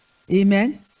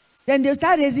 Amen. Then they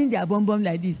start raising their bum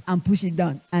like this and push it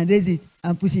down and raise it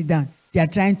and push it down. They are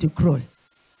trying to crawl.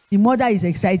 The mother is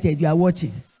excited. You are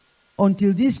watching.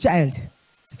 Until this child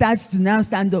starts to now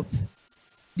stand up.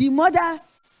 The mother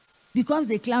becomes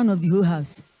the clown of the whole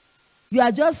house. You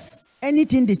are just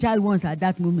anything the child wants at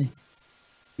that moment.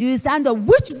 You stand up.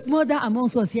 Which mother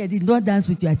amongst us here did not dance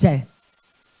with your child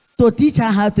to teach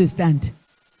her how to stand?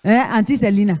 Auntie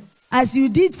Selena, as you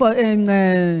did for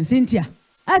Cynthia,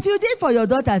 as you did for your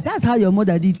daughters, that's how your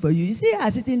mother did for you. You see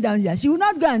her sitting down here. She will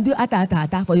not go and do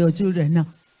ata for your children now.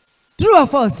 True or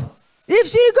false? If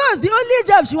she goes, the only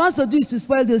job she wants to do is to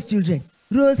spoil those children.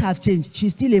 Roles have changed.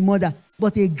 She's still a mother,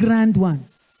 but a grand one.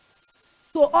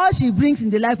 So all she brings in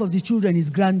the life of the children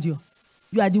is grandeur.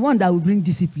 You are the one that will bring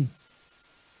discipline.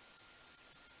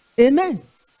 Amen.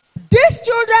 These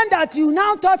children that you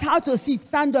now taught how to sit,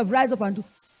 stand up, rise up and do,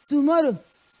 tomorrow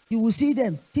you will see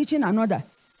them teaching another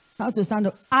how to stand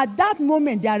up. At that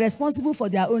moment, they are responsible for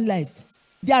their own lives.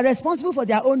 They are responsible for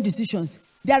their own decisions.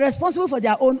 They are responsible for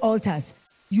their own altars.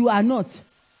 You are not.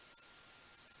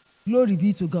 Glory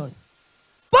be to God.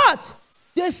 But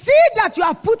the seed that you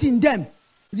have put in them,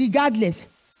 regardless,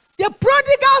 the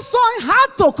prodigal son had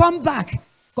to come back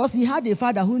because he had a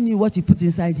father who knew what he put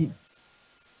inside him.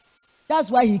 That's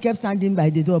why he kept standing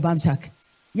by the door of Bamshak.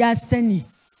 Yes, Senny,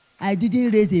 I didn't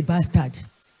raise a bastard.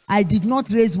 I did not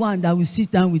raise one that will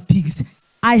sit down with pigs.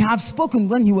 I have spoken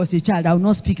when he was a child. I will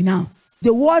not speak now.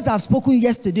 The words I've spoken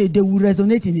yesterday, they will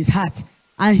resonate in his heart.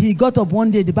 And he got up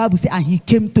one day, the Bible says, and he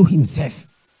came to himself.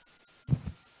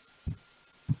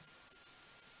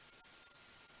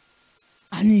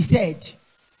 And he said,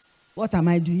 what am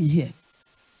I doing here?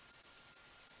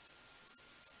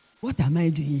 What am I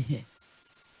doing here?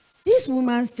 This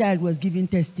woman's child was giving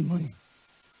testimony.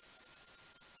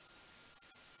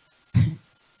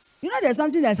 You know, there's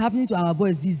something that's happening to our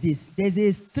boys these days. There's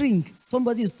a string.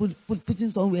 Somebody is putting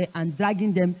somewhere and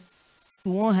dragging them to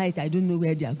one height. I don't know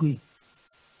where they are going.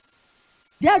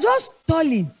 They are just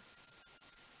stalling.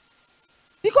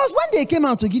 Because when they came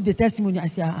out to give the testimony, I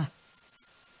said,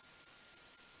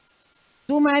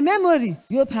 to my memory,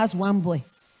 you passed one boy.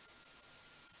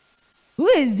 Who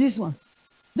is this one?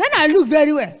 Then I look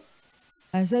very well.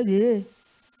 I said, hey.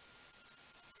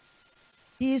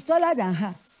 He is taller than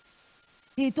her.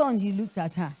 He turned, he looked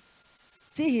at her.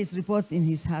 See his reports in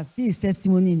his heart. See his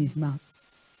testimony in his mouth.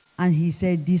 And he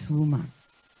said, this woman.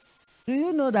 Do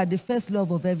you know that the first love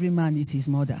of every man is his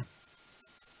mother?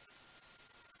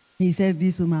 He said,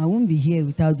 this woman, I won't be here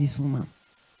without this woman.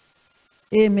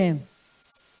 Amen.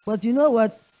 But you know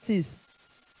what, sis?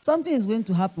 Something is going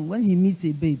to happen when he meets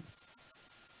a babe.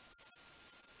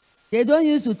 They don't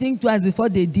used to think twice before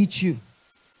they ditch you.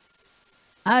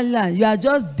 Allah, you are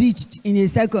just ditched in a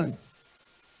second.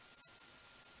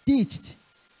 Ditched.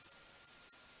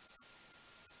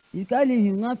 You call him, he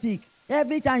will not pick.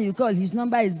 Every time you call, his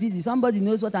number is busy. Somebody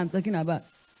knows what I'm talking about.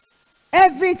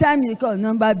 Every time you call,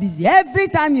 number busy. Every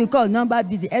time you call, number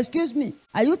busy. Excuse me,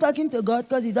 are you talking to God?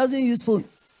 Because he doesn't use phone.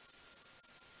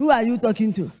 Who are you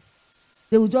talking to?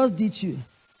 They will just ditch you.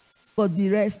 But be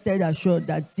rested assured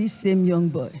that this same young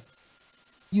boy,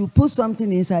 you put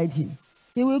something inside him.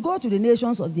 He will go to the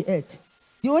nations of the earth.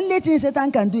 The only thing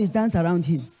Satan can do is dance around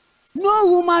him. No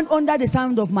woman under the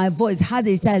sound of my voice has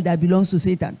a child that belongs to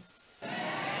Satan.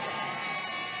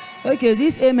 Okay,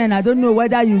 this amen, I don't know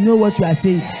whether you know what you are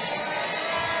saying.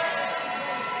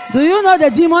 Do you know the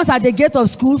demons at the gate of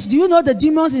schools? Do you know the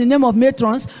demons in the name of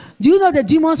matrons? Do you know the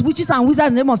demons, witches and wizards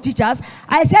in the name of teachers?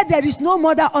 I said there is no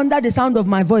mother under the sound of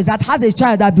my voice that has a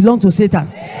child that belongs to Satan.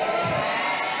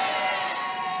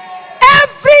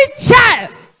 Every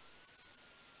child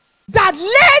that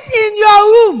laid in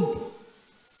your womb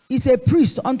is a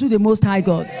priest unto the Most High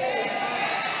God.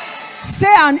 Say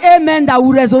an amen that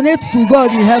will resonate to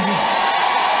God in heaven.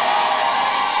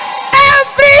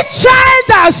 Every child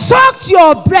that sucked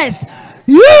your breast,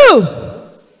 you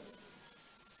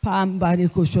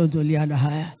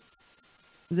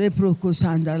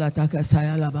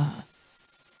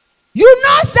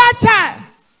nurse that child.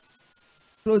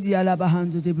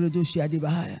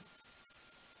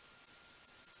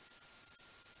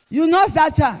 You nurse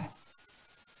that child.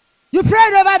 You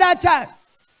prayed over that child.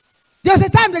 There's a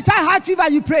time the child had fever,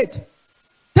 you prayed.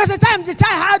 There's a time the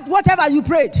child had whatever, you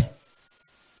prayed.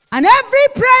 And every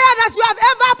prayer that you have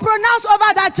ever pronounced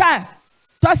over that child,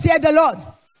 just say the Lord,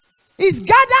 is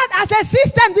gathered as a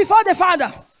system before the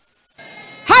Father.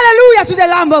 Hallelujah to the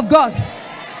Lamb of God.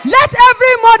 Let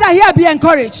every mother here be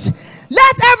encouraged.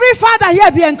 Let every father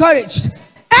here be encouraged.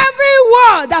 Every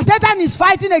war that Satan is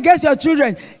fighting against your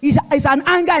children is an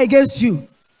anger against you.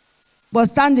 But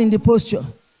stand in the posture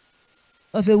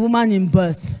of a woman in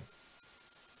birth.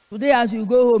 Today as you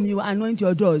go home, you will anoint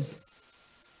your doors.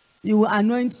 You will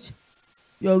anoint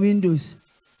your windows.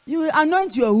 You will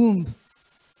anoint your womb.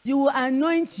 You will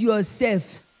anoint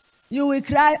yourself. You will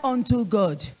cry unto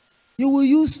God. You will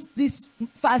use this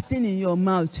fasting in your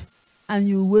mouth and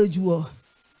you will wage war.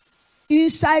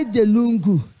 Inside the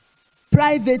lungu,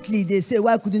 privately they say,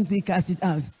 why couldn't we cast it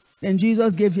out? Then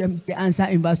Jesus gave them the answer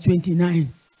in verse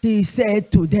 29. He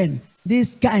said to them,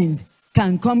 this kind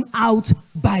can come out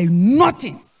by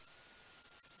nothing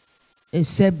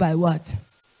except by what?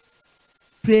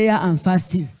 Prayer and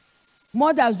fasting.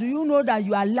 Mothers, do you know that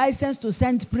you are licensed to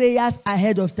send prayers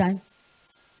ahead of time?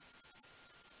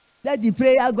 Let the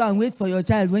prayer go and wait for your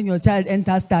child when your child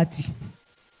enters 30.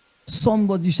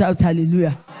 Somebody shout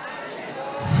hallelujah.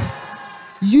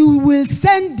 You will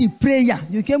send the prayer.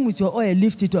 You came with your oil,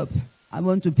 lift it up. I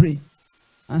want to pray.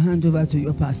 I hand over to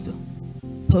your pastor.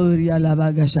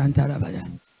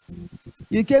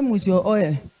 You came with your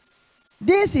oil.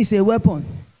 This is a weapon.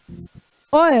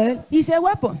 Oil is a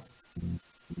weapon.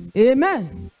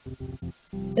 Amen.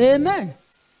 Amen.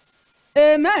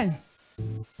 Amen.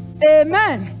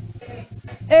 Amen.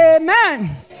 Amen.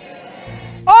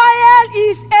 Oil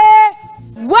is a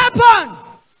weapon.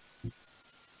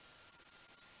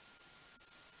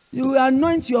 You will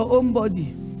anoint your own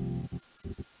body.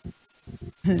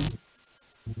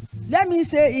 Let me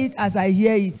say it as I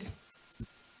hear it.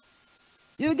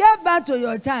 You get back to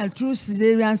your child through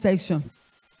cesarean section.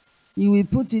 You will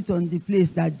put it on the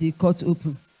place that they cut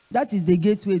open. That is the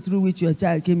gateway through which your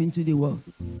child came into the world.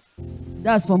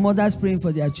 That's for mothers praying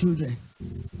for their children.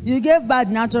 You gave birth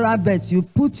natural birth. You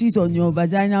put it on your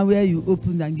vagina where you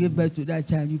opened and gave birth to that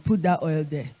child. You put that oil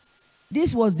there.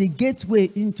 This was the gateway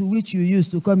into which you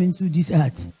used to come into this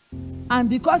earth. And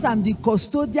because I'm the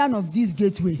custodian of this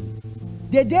gateway,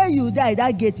 the day you die,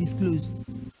 that gate is closed.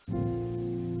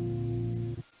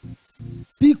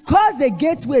 Because the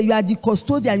gateway, you are the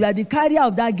custodian, you are the carrier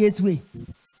of that gateway.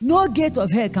 No gate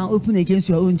of hell can open against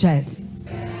your own child.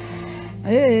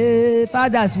 Hey,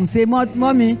 fathers will say,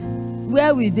 Mommy,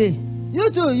 where were they? You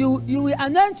too, you will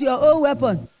anoint your own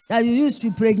weapon that you used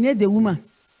to pregnate the woman.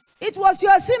 It was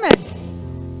your semen.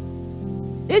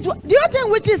 Do you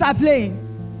think witches are playing?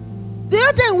 Do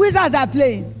you think wizards are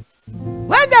playing?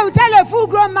 When they will tell a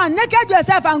full-grown man, naked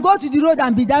yourself and go to the road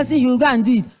and be dancing, he will go and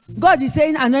do it. God is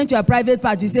saying, anoint your private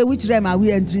part. You say, which realm are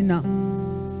we entering now?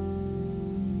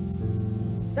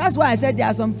 That's why I said there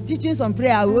are some teachings on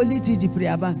prayer. I will only teach the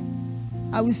prayer band.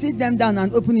 I will sit them down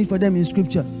and open it for them in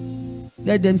scripture.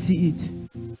 Let them see it.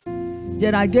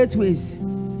 There are gateways.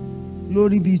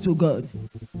 Glory be to God.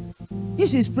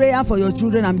 This is prayer for your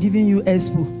children. I'm giving you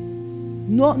expo.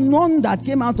 None that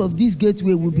came out of this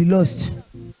gateway will be lost.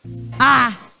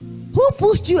 Who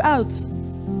pushed you out?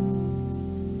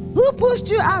 Who pushed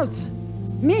you out?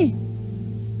 Me.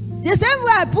 The same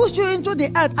way I pushed you into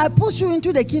the earth, I pushed you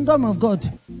into the kingdom of God.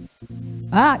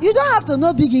 You don't have to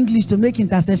know big English to make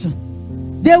intercession.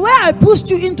 The way I pushed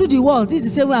you into the world, this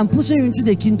is the same way I'm pushing you into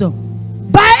the kingdom.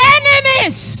 By any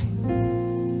means,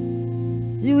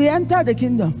 you will enter the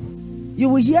kingdom. You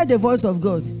will hear the voice of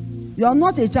God. You are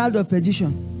not a child of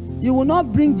perdition. You will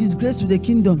not bring disgrace to the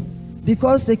kingdom,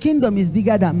 because the kingdom is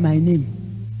bigger than my name.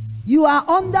 You are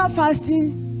under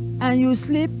fasting and you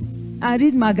sleep and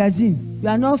read magazine. You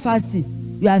are not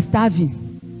fasting. You are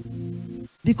starving.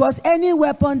 Because any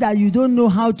weapon that you don't know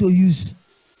how to use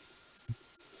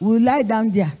will lie down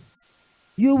there.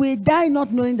 You will die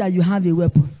not knowing that you have a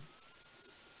weapon.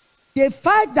 The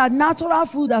fact that natural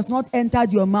food has not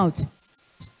entered your mouth,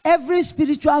 every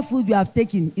spiritual food you have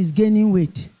taken is gaining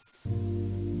weight.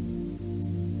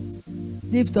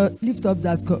 Lift up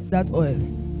that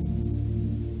oil.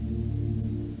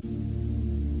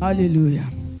 Hallelujah.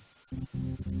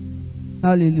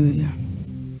 Hallelujah.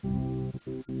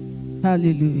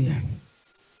 Hallelujah.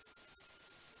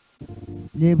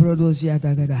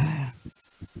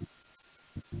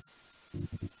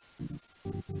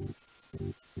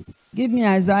 Give me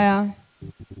Isaiah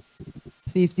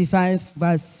 55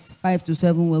 verse 5 to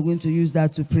 7. We're going to use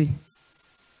that to pray.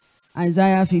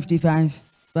 Isaiah 55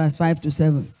 verse 5 to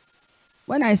 7.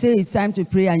 When I say it's time to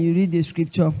pray and you read the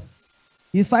scripture,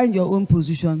 you find your own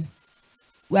position.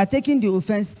 We are taking the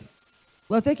offense.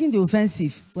 We're taking the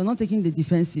offensive. We're not taking the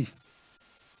defensive.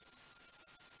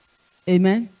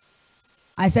 Amen.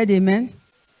 I said amen.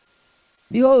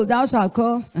 Behold, thou shalt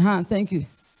call. Thank you.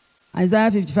 Isaiah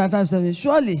 55 verse 7.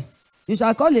 Surely you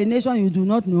shall call a nation you do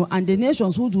not know, and the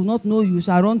nations who do not know you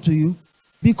shall run to you,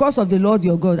 because of the Lord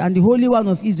your God and the Holy One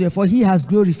of Israel, for he has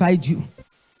glorified you.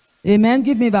 Amen.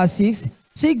 Give me verse 6.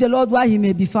 Seek the Lord while he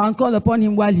may be found. Call upon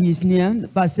him while he is near.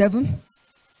 Verse 7.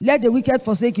 Let the wicked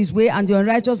forsake his way, and the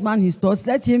unrighteous man his thoughts.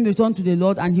 Let him return to the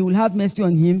Lord, and he will have mercy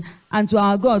on him, and to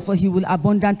our God, for he will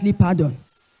abundantly pardon.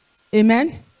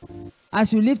 Amen.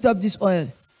 As you lift up this oil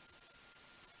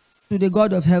to the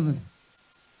God of heaven,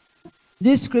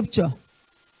 this scripture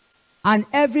and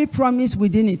every promise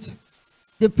within it,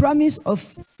 the promise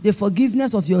of the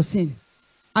forgiveness of your sin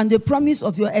and the promise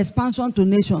of your expansion to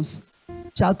nations,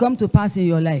 shall come to pass in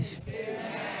your life.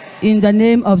 Amen. In the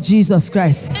name of Jesus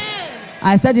Christ. Amen.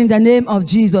 I said in the name of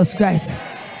Jesus Christ.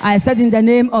 I said in the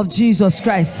name of Jesus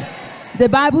Christ. The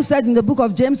Bible said in the book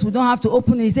of James, we don't have to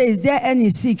open it. It says, is there any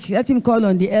sick? Let him call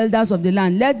on the elders of the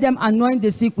land. Let them anoint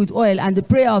the sick with oil, and the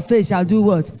prayer of faith shall do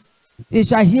what? It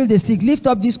shall heal the sick. Lift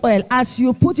up this oil. As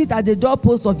you put it at the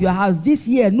doorpost of your house, this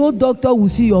year, no doctor will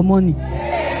see your money.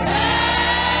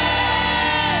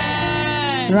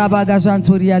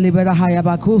 Rabagazantoria liberahaya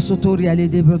bakosotoria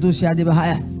de producia de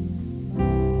bahaya.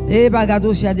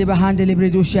 Ebagadosia de bahande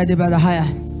libredosia de bahaya.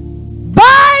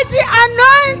 By the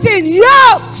anointing,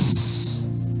 yokes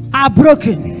are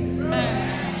broken.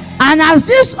 And as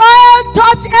this oil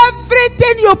touch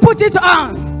everything you put it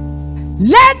on,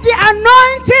 let the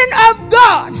anointing of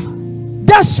God,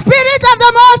 the Spirit of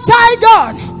the Most High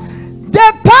God,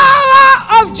 the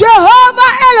power of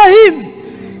Jehovah Elohim,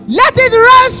 let it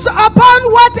rest upon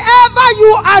whatever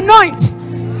you anoint.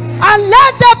 And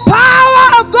let the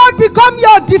power of God become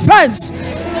your defense.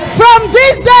 From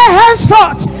this day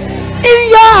henceforth, in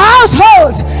your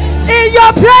household, in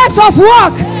your place of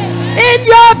work, in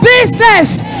your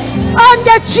business, on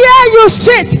the chair you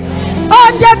sit,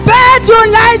 on the bed you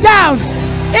lie down,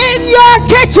 in your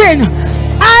kitchen,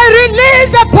 I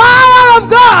release the power of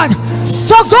God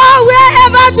to go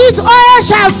wherever this oil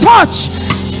shall touch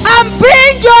and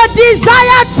bring your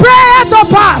desired prayer to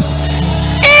pass.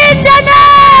 In the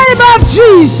name of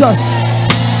Jesus.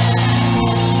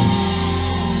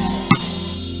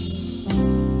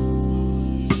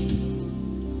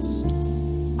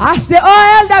 As the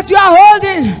oil that you are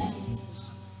holding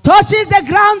touches the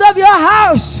ground of your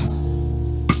house,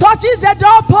 touches the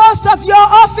doorpost of your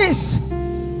office,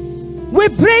 we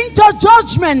bring to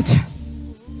judgment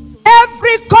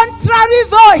every contrary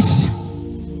voice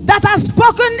that has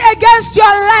spoken against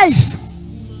your life.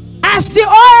 As the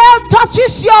oil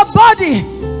touches your body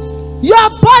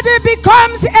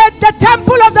becomes the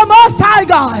temple of the Most High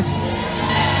God.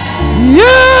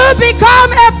 You become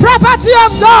a property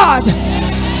of God.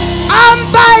 And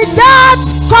by that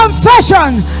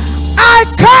confession, I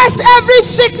curse every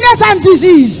sickness and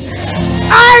disease.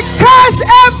 I curse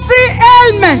every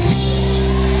ailment.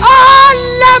 All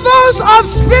levels of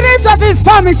spirits of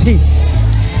infirmity.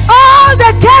 All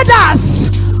the cadres,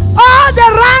 all the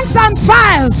ranks and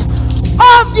files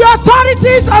of the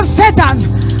authorities of Satan.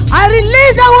 I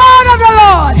release the word of the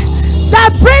Lord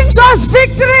that brings us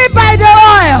victory by the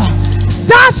oil.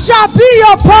 That shall be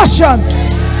your portion.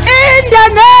 In the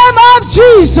name of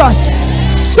Jesus.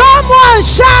 Someone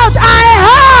shout, I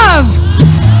have.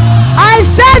 I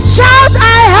said shout,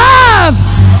 I have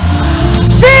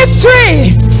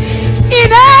victory in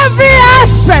every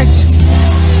aspect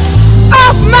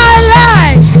of my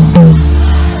life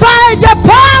by the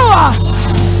power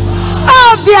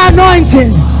of the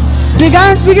anointing.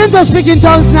 Begin to speak in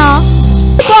tongues now.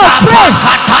 Go pray.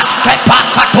 Don't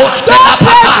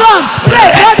play drums.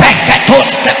 Pray, brother.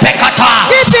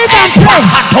 Keep it and pray.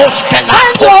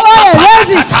 Find your oil.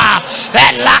 Raise it.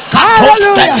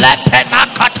 Hallelujah.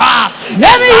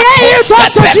 Let me hear you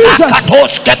talk to Jesus. The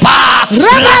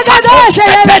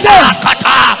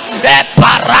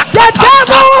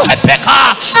devil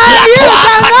and you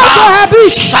cannot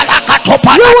cohabit.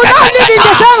 You will not live in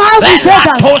the same house with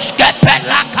Satan.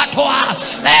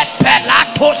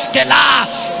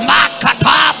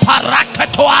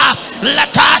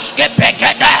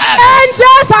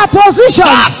 Angels are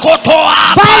positioned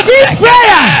by this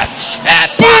prayer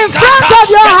in front of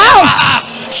your house,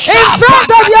 in front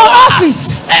of your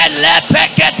office.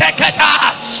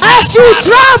 As you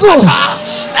travel,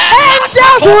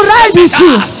 angels will ride with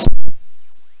you.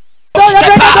 In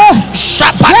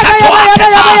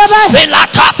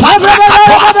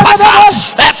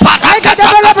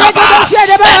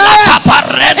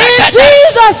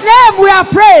Jesus' name we are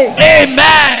praying.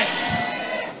 Amen.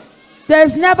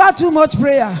 There's never too much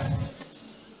prayer.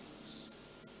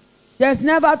 There's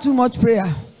never too much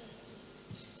prayer.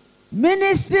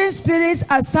 Ministering spirits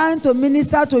assigned to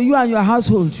minister to you and your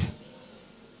household.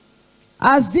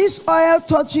 As this oil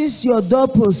touches your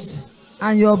doorpost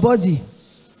and your body,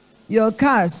 your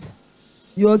cars,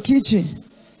 your kitchen,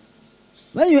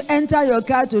 when you enter your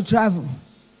car to travel,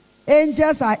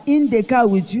 angels are in the car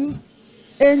with you.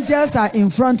 Angels are in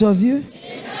front of you.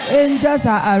 Angels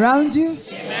are around you.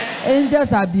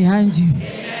 Angels are behind you.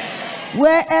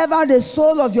 Wherever the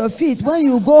sole of your feet, when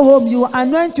you go home, you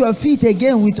anoint your feet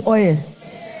again with oil.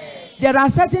 There are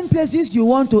certain places you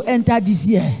want to enter this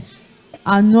year.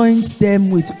 Anoint them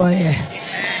with oil.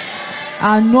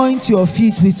 Anoint your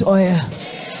feet with oil.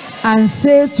 And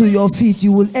say to your feet,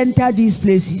 you will enter these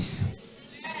places.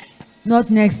 Not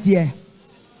next year.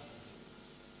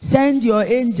 Send your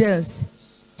angels.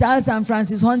 Charles and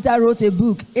Francis Hunter wrote a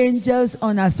book, Angels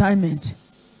on Assignment.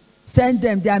 Send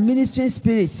them, they are ministering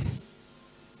spirits,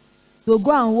 to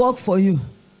go and work for you.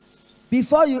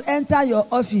 Before you enter your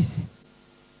office,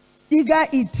 eager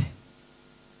eat.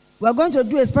 We are going to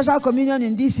do a special communion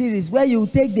in this series where you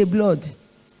take the blood.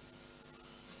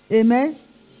 Amen.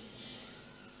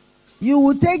 You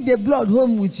will take the blood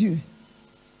home with you.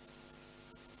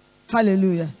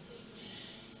 Hallelujah.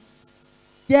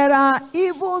 There are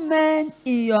evil men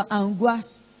in your angwa.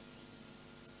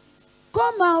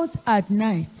 Come out at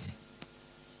night.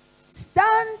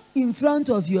 Stand in front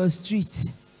of your street.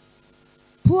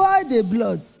 Pour the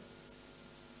blood.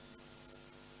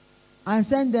 And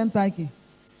send them packing.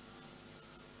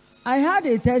 I had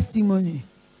a testimony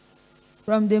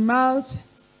from the mouth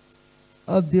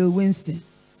of Bill Winston.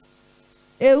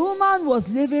 A woman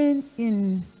was living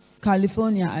in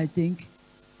California, I think,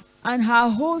 and her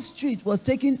whole street was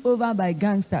taken over by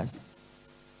gangsters.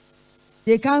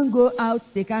 They can't go out,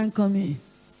 they can't come in.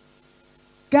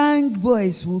 Gang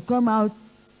boys will come out,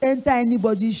 enter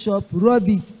anybody's shop, rob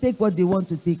it, take what they want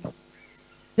to take.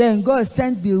 Then God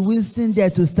sent Bill Winston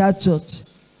there to start church.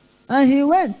 And he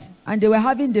went, and they were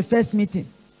having the first meeting.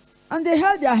 And they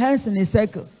held their hands in a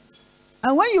circle.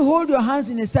 And when you hold your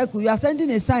hands in a circle, you are sending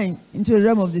a sign into the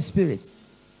realm of the spirit.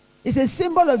 It's a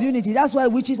symbol of unity. That's why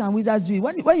witches and wizards do it.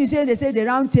 When you say, they say the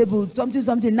round table,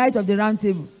 something, night of the round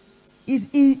table, is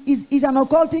an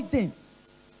occultic thing.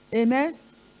 Amen?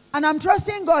 And I'm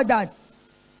trusting God that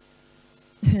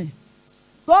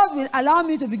God will allow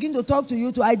me to begin to talk to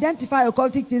you to identify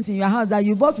occultic things in your house that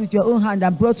you bought with your own hand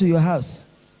and brought to your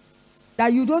house.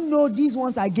 That you don't know these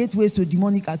ones are gateways to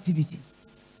demonic activity.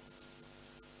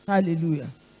 Hallelujah.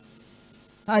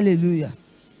 Hallelujah.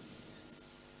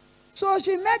 So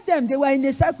she met them. They were in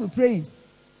a circle praying.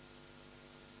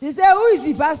 He said, who is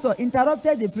the pastor?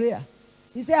 Interrupted the prayer.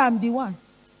 He said, I'm the one.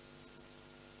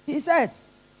 He said,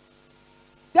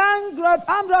 armed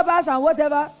robbers and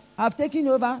whatever have taken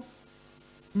over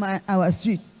our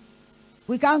street.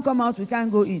 We can't come out, we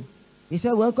can't go in. He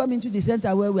said, well, come into the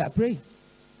center where we are praying.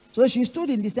 So she stood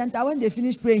in the center. When they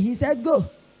finished praying, he said, go.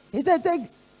 He said,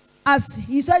 as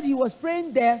he said he was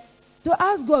praying there to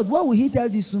ask God, what will he tell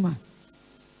this woman?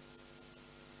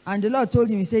 And the Lord told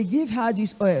him, he said, give her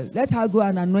this oil. Let her go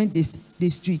and anoint the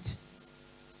street.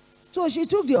 So she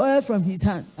took the oil from his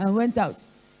hand and went out.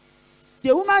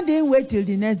 The woman didn't wait till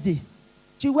the next day.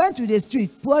 She went to the street,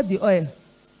 poured the oil.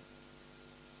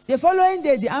 The following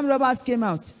day, the armed robbers came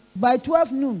out. By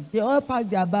 12 noon, they all packed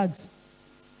their bags.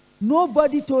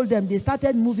 Nobody told them. They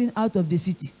started moving out of the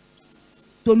city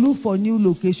to look for new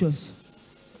locations.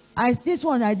 This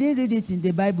one, I didn't read it in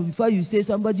the Bible before you say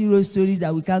somebody wrote stories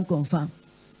that we can't confirm.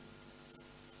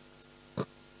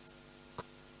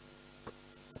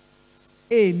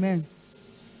 Amen.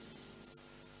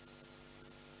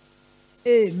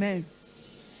 Amen.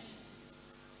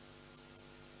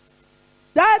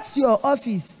 That's your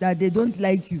office that they don't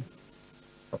like you.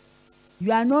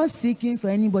 You are not seeking for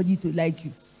anybody to like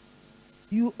you.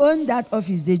 You own that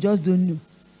office, they just don't know.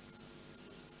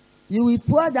 You will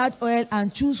pour that oil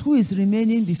and choose who is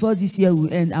remaining before this year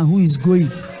will end and who is going.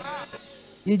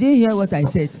 You didn't hear what I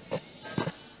said.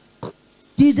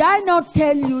 Did I not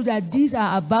tell you that these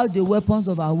are about the weapons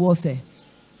of our warfare?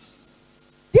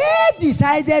 They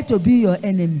decided to be your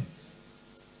enemy.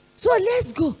 So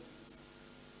let's go.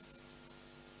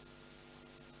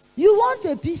 You want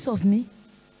a piece of me?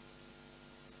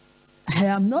 I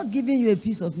am not giving you a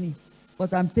piece of me,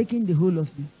 but I'm taking the whole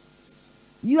of me.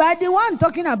 You are the one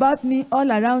talking about me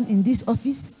all around in this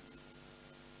office.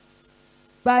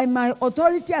 By my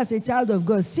authority as a child of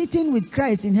God, sitting with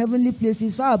Christ in heavenly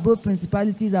places far above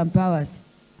principalities and powers,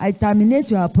 I terminate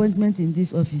your appointment in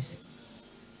this office.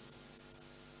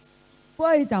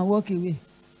 Pour it and walk away.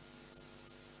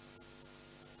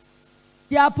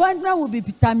 The appointment will be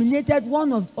terminated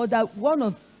one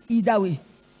of either way.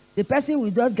 The person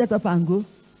will just get up and go,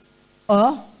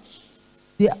 or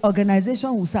the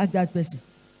organization will sack that person.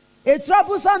 A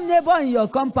troublesome neighbor in your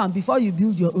compound before you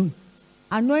build your own.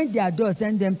 Anoint their door,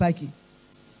 send them packing.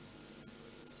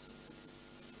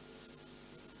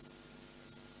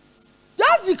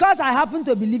 Just because I happen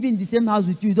to be living in the same house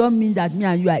with you, don't mean that me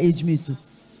and you are age mates too.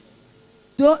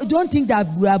 Don't think that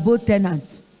we are both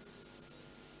tenants.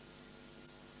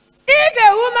 If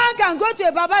a woman can go to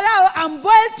a babalawo and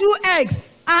boil 2 eggs and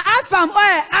add palm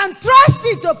oil and trust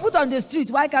it to put on the street,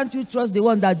 why can't you trust the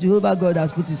one that Jehovah God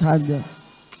has put his hand on?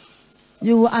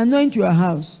 You will anoint your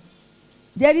house.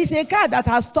 There is a car that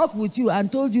has talked with you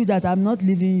and told you that I'm not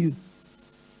leaving you.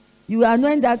 You will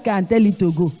anoint that car and tell it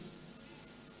to go.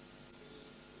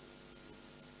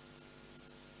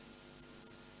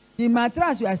 The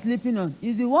mattress you are sleeping on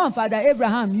is the one Father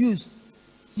Abraham used.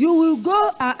 You will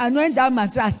go and anoint that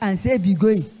mattress and say, be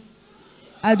going.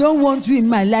 I don't want you in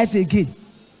my life again.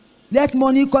 Let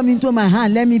money come into my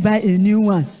hand. Let me buy a new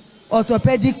one.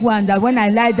 Orthopedic one that when I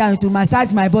lie down to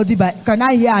massage my body. Can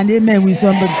I hear an amen with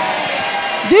somebody?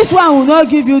 This one will not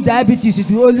give you diabetes. It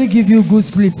will only give you good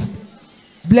sleep.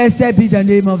 Blessed be the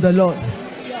name of the Lord.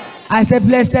 I said,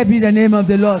 blessed be the name of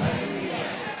the Lord.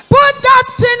 Put that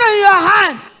anointing in your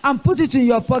hand and put it in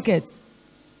your pocket,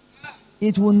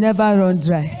 it will never run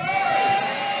dry.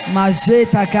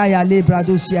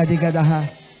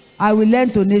 I will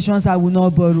lend to nations, I will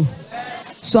not borrow.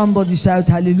 Somebody shout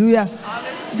hallelujah.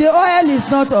 The oil is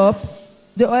not up.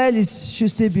 The oil should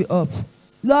still be up.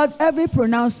 Lord, every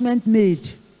pronouncement made,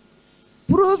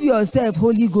 prove yourself,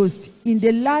 Holy Ghost, in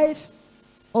the life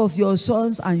of your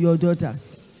sons and your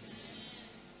daughters.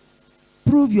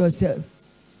 Prove yourself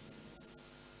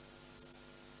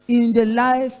in the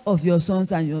life of your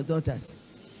sons and your daughters.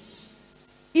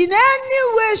 In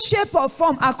any way, shape, or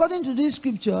form, according to this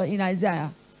scripture in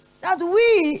Isaiah, that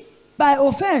we, by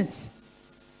offense,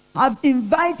 have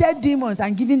invited demons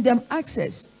and given them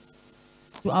access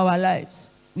to our lives.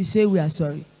 We say we are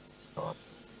sorry.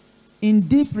 In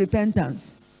deep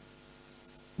repentance,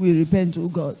 we repent to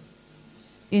God.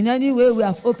 In any way, we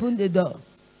have opened the door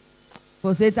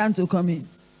for Satan to come in.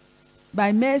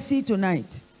 By mercy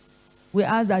tonight, we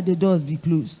ask that the doors be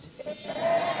closed.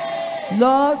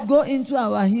 Lord, go into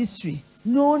our history,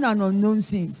 known and unknown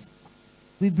sins.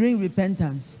 We bring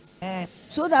repentance. Amen.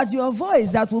 So that your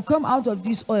voice that will come out of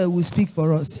this oil will speak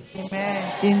for us.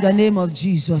 Amen. In the name of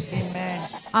Jesus. Amen.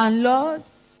 And Lord,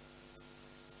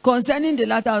 concerning the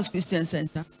Latter House Christian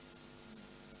Center,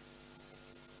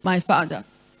 my Father,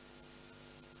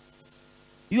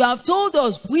 you have told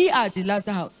us we are the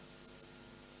Latter House.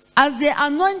 As they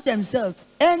anoint themselves,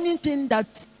 anything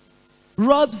that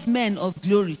robs men of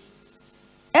glory,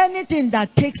 anything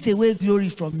that takes away glory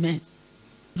from men,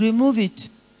 remove it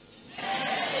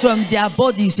from their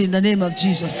bodies in the name of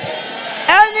Jesus.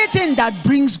 Anything that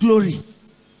brings glory,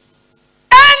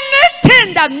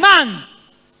 anything that man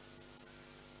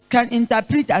can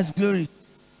interpret as glory,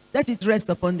 let it rest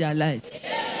upon their lives.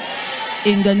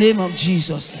 In the name of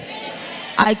Jesus.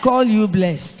 I call you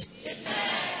blessed.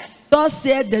 Thus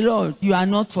said the Lord, you are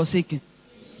not forsaken.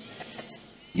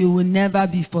 You will never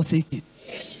be forsaken.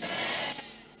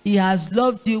 He has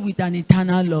loved you with an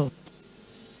eternal love,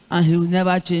 and he will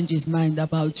never change his mind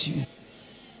about you.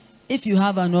 If you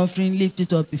have an offering, lift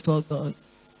it up before God.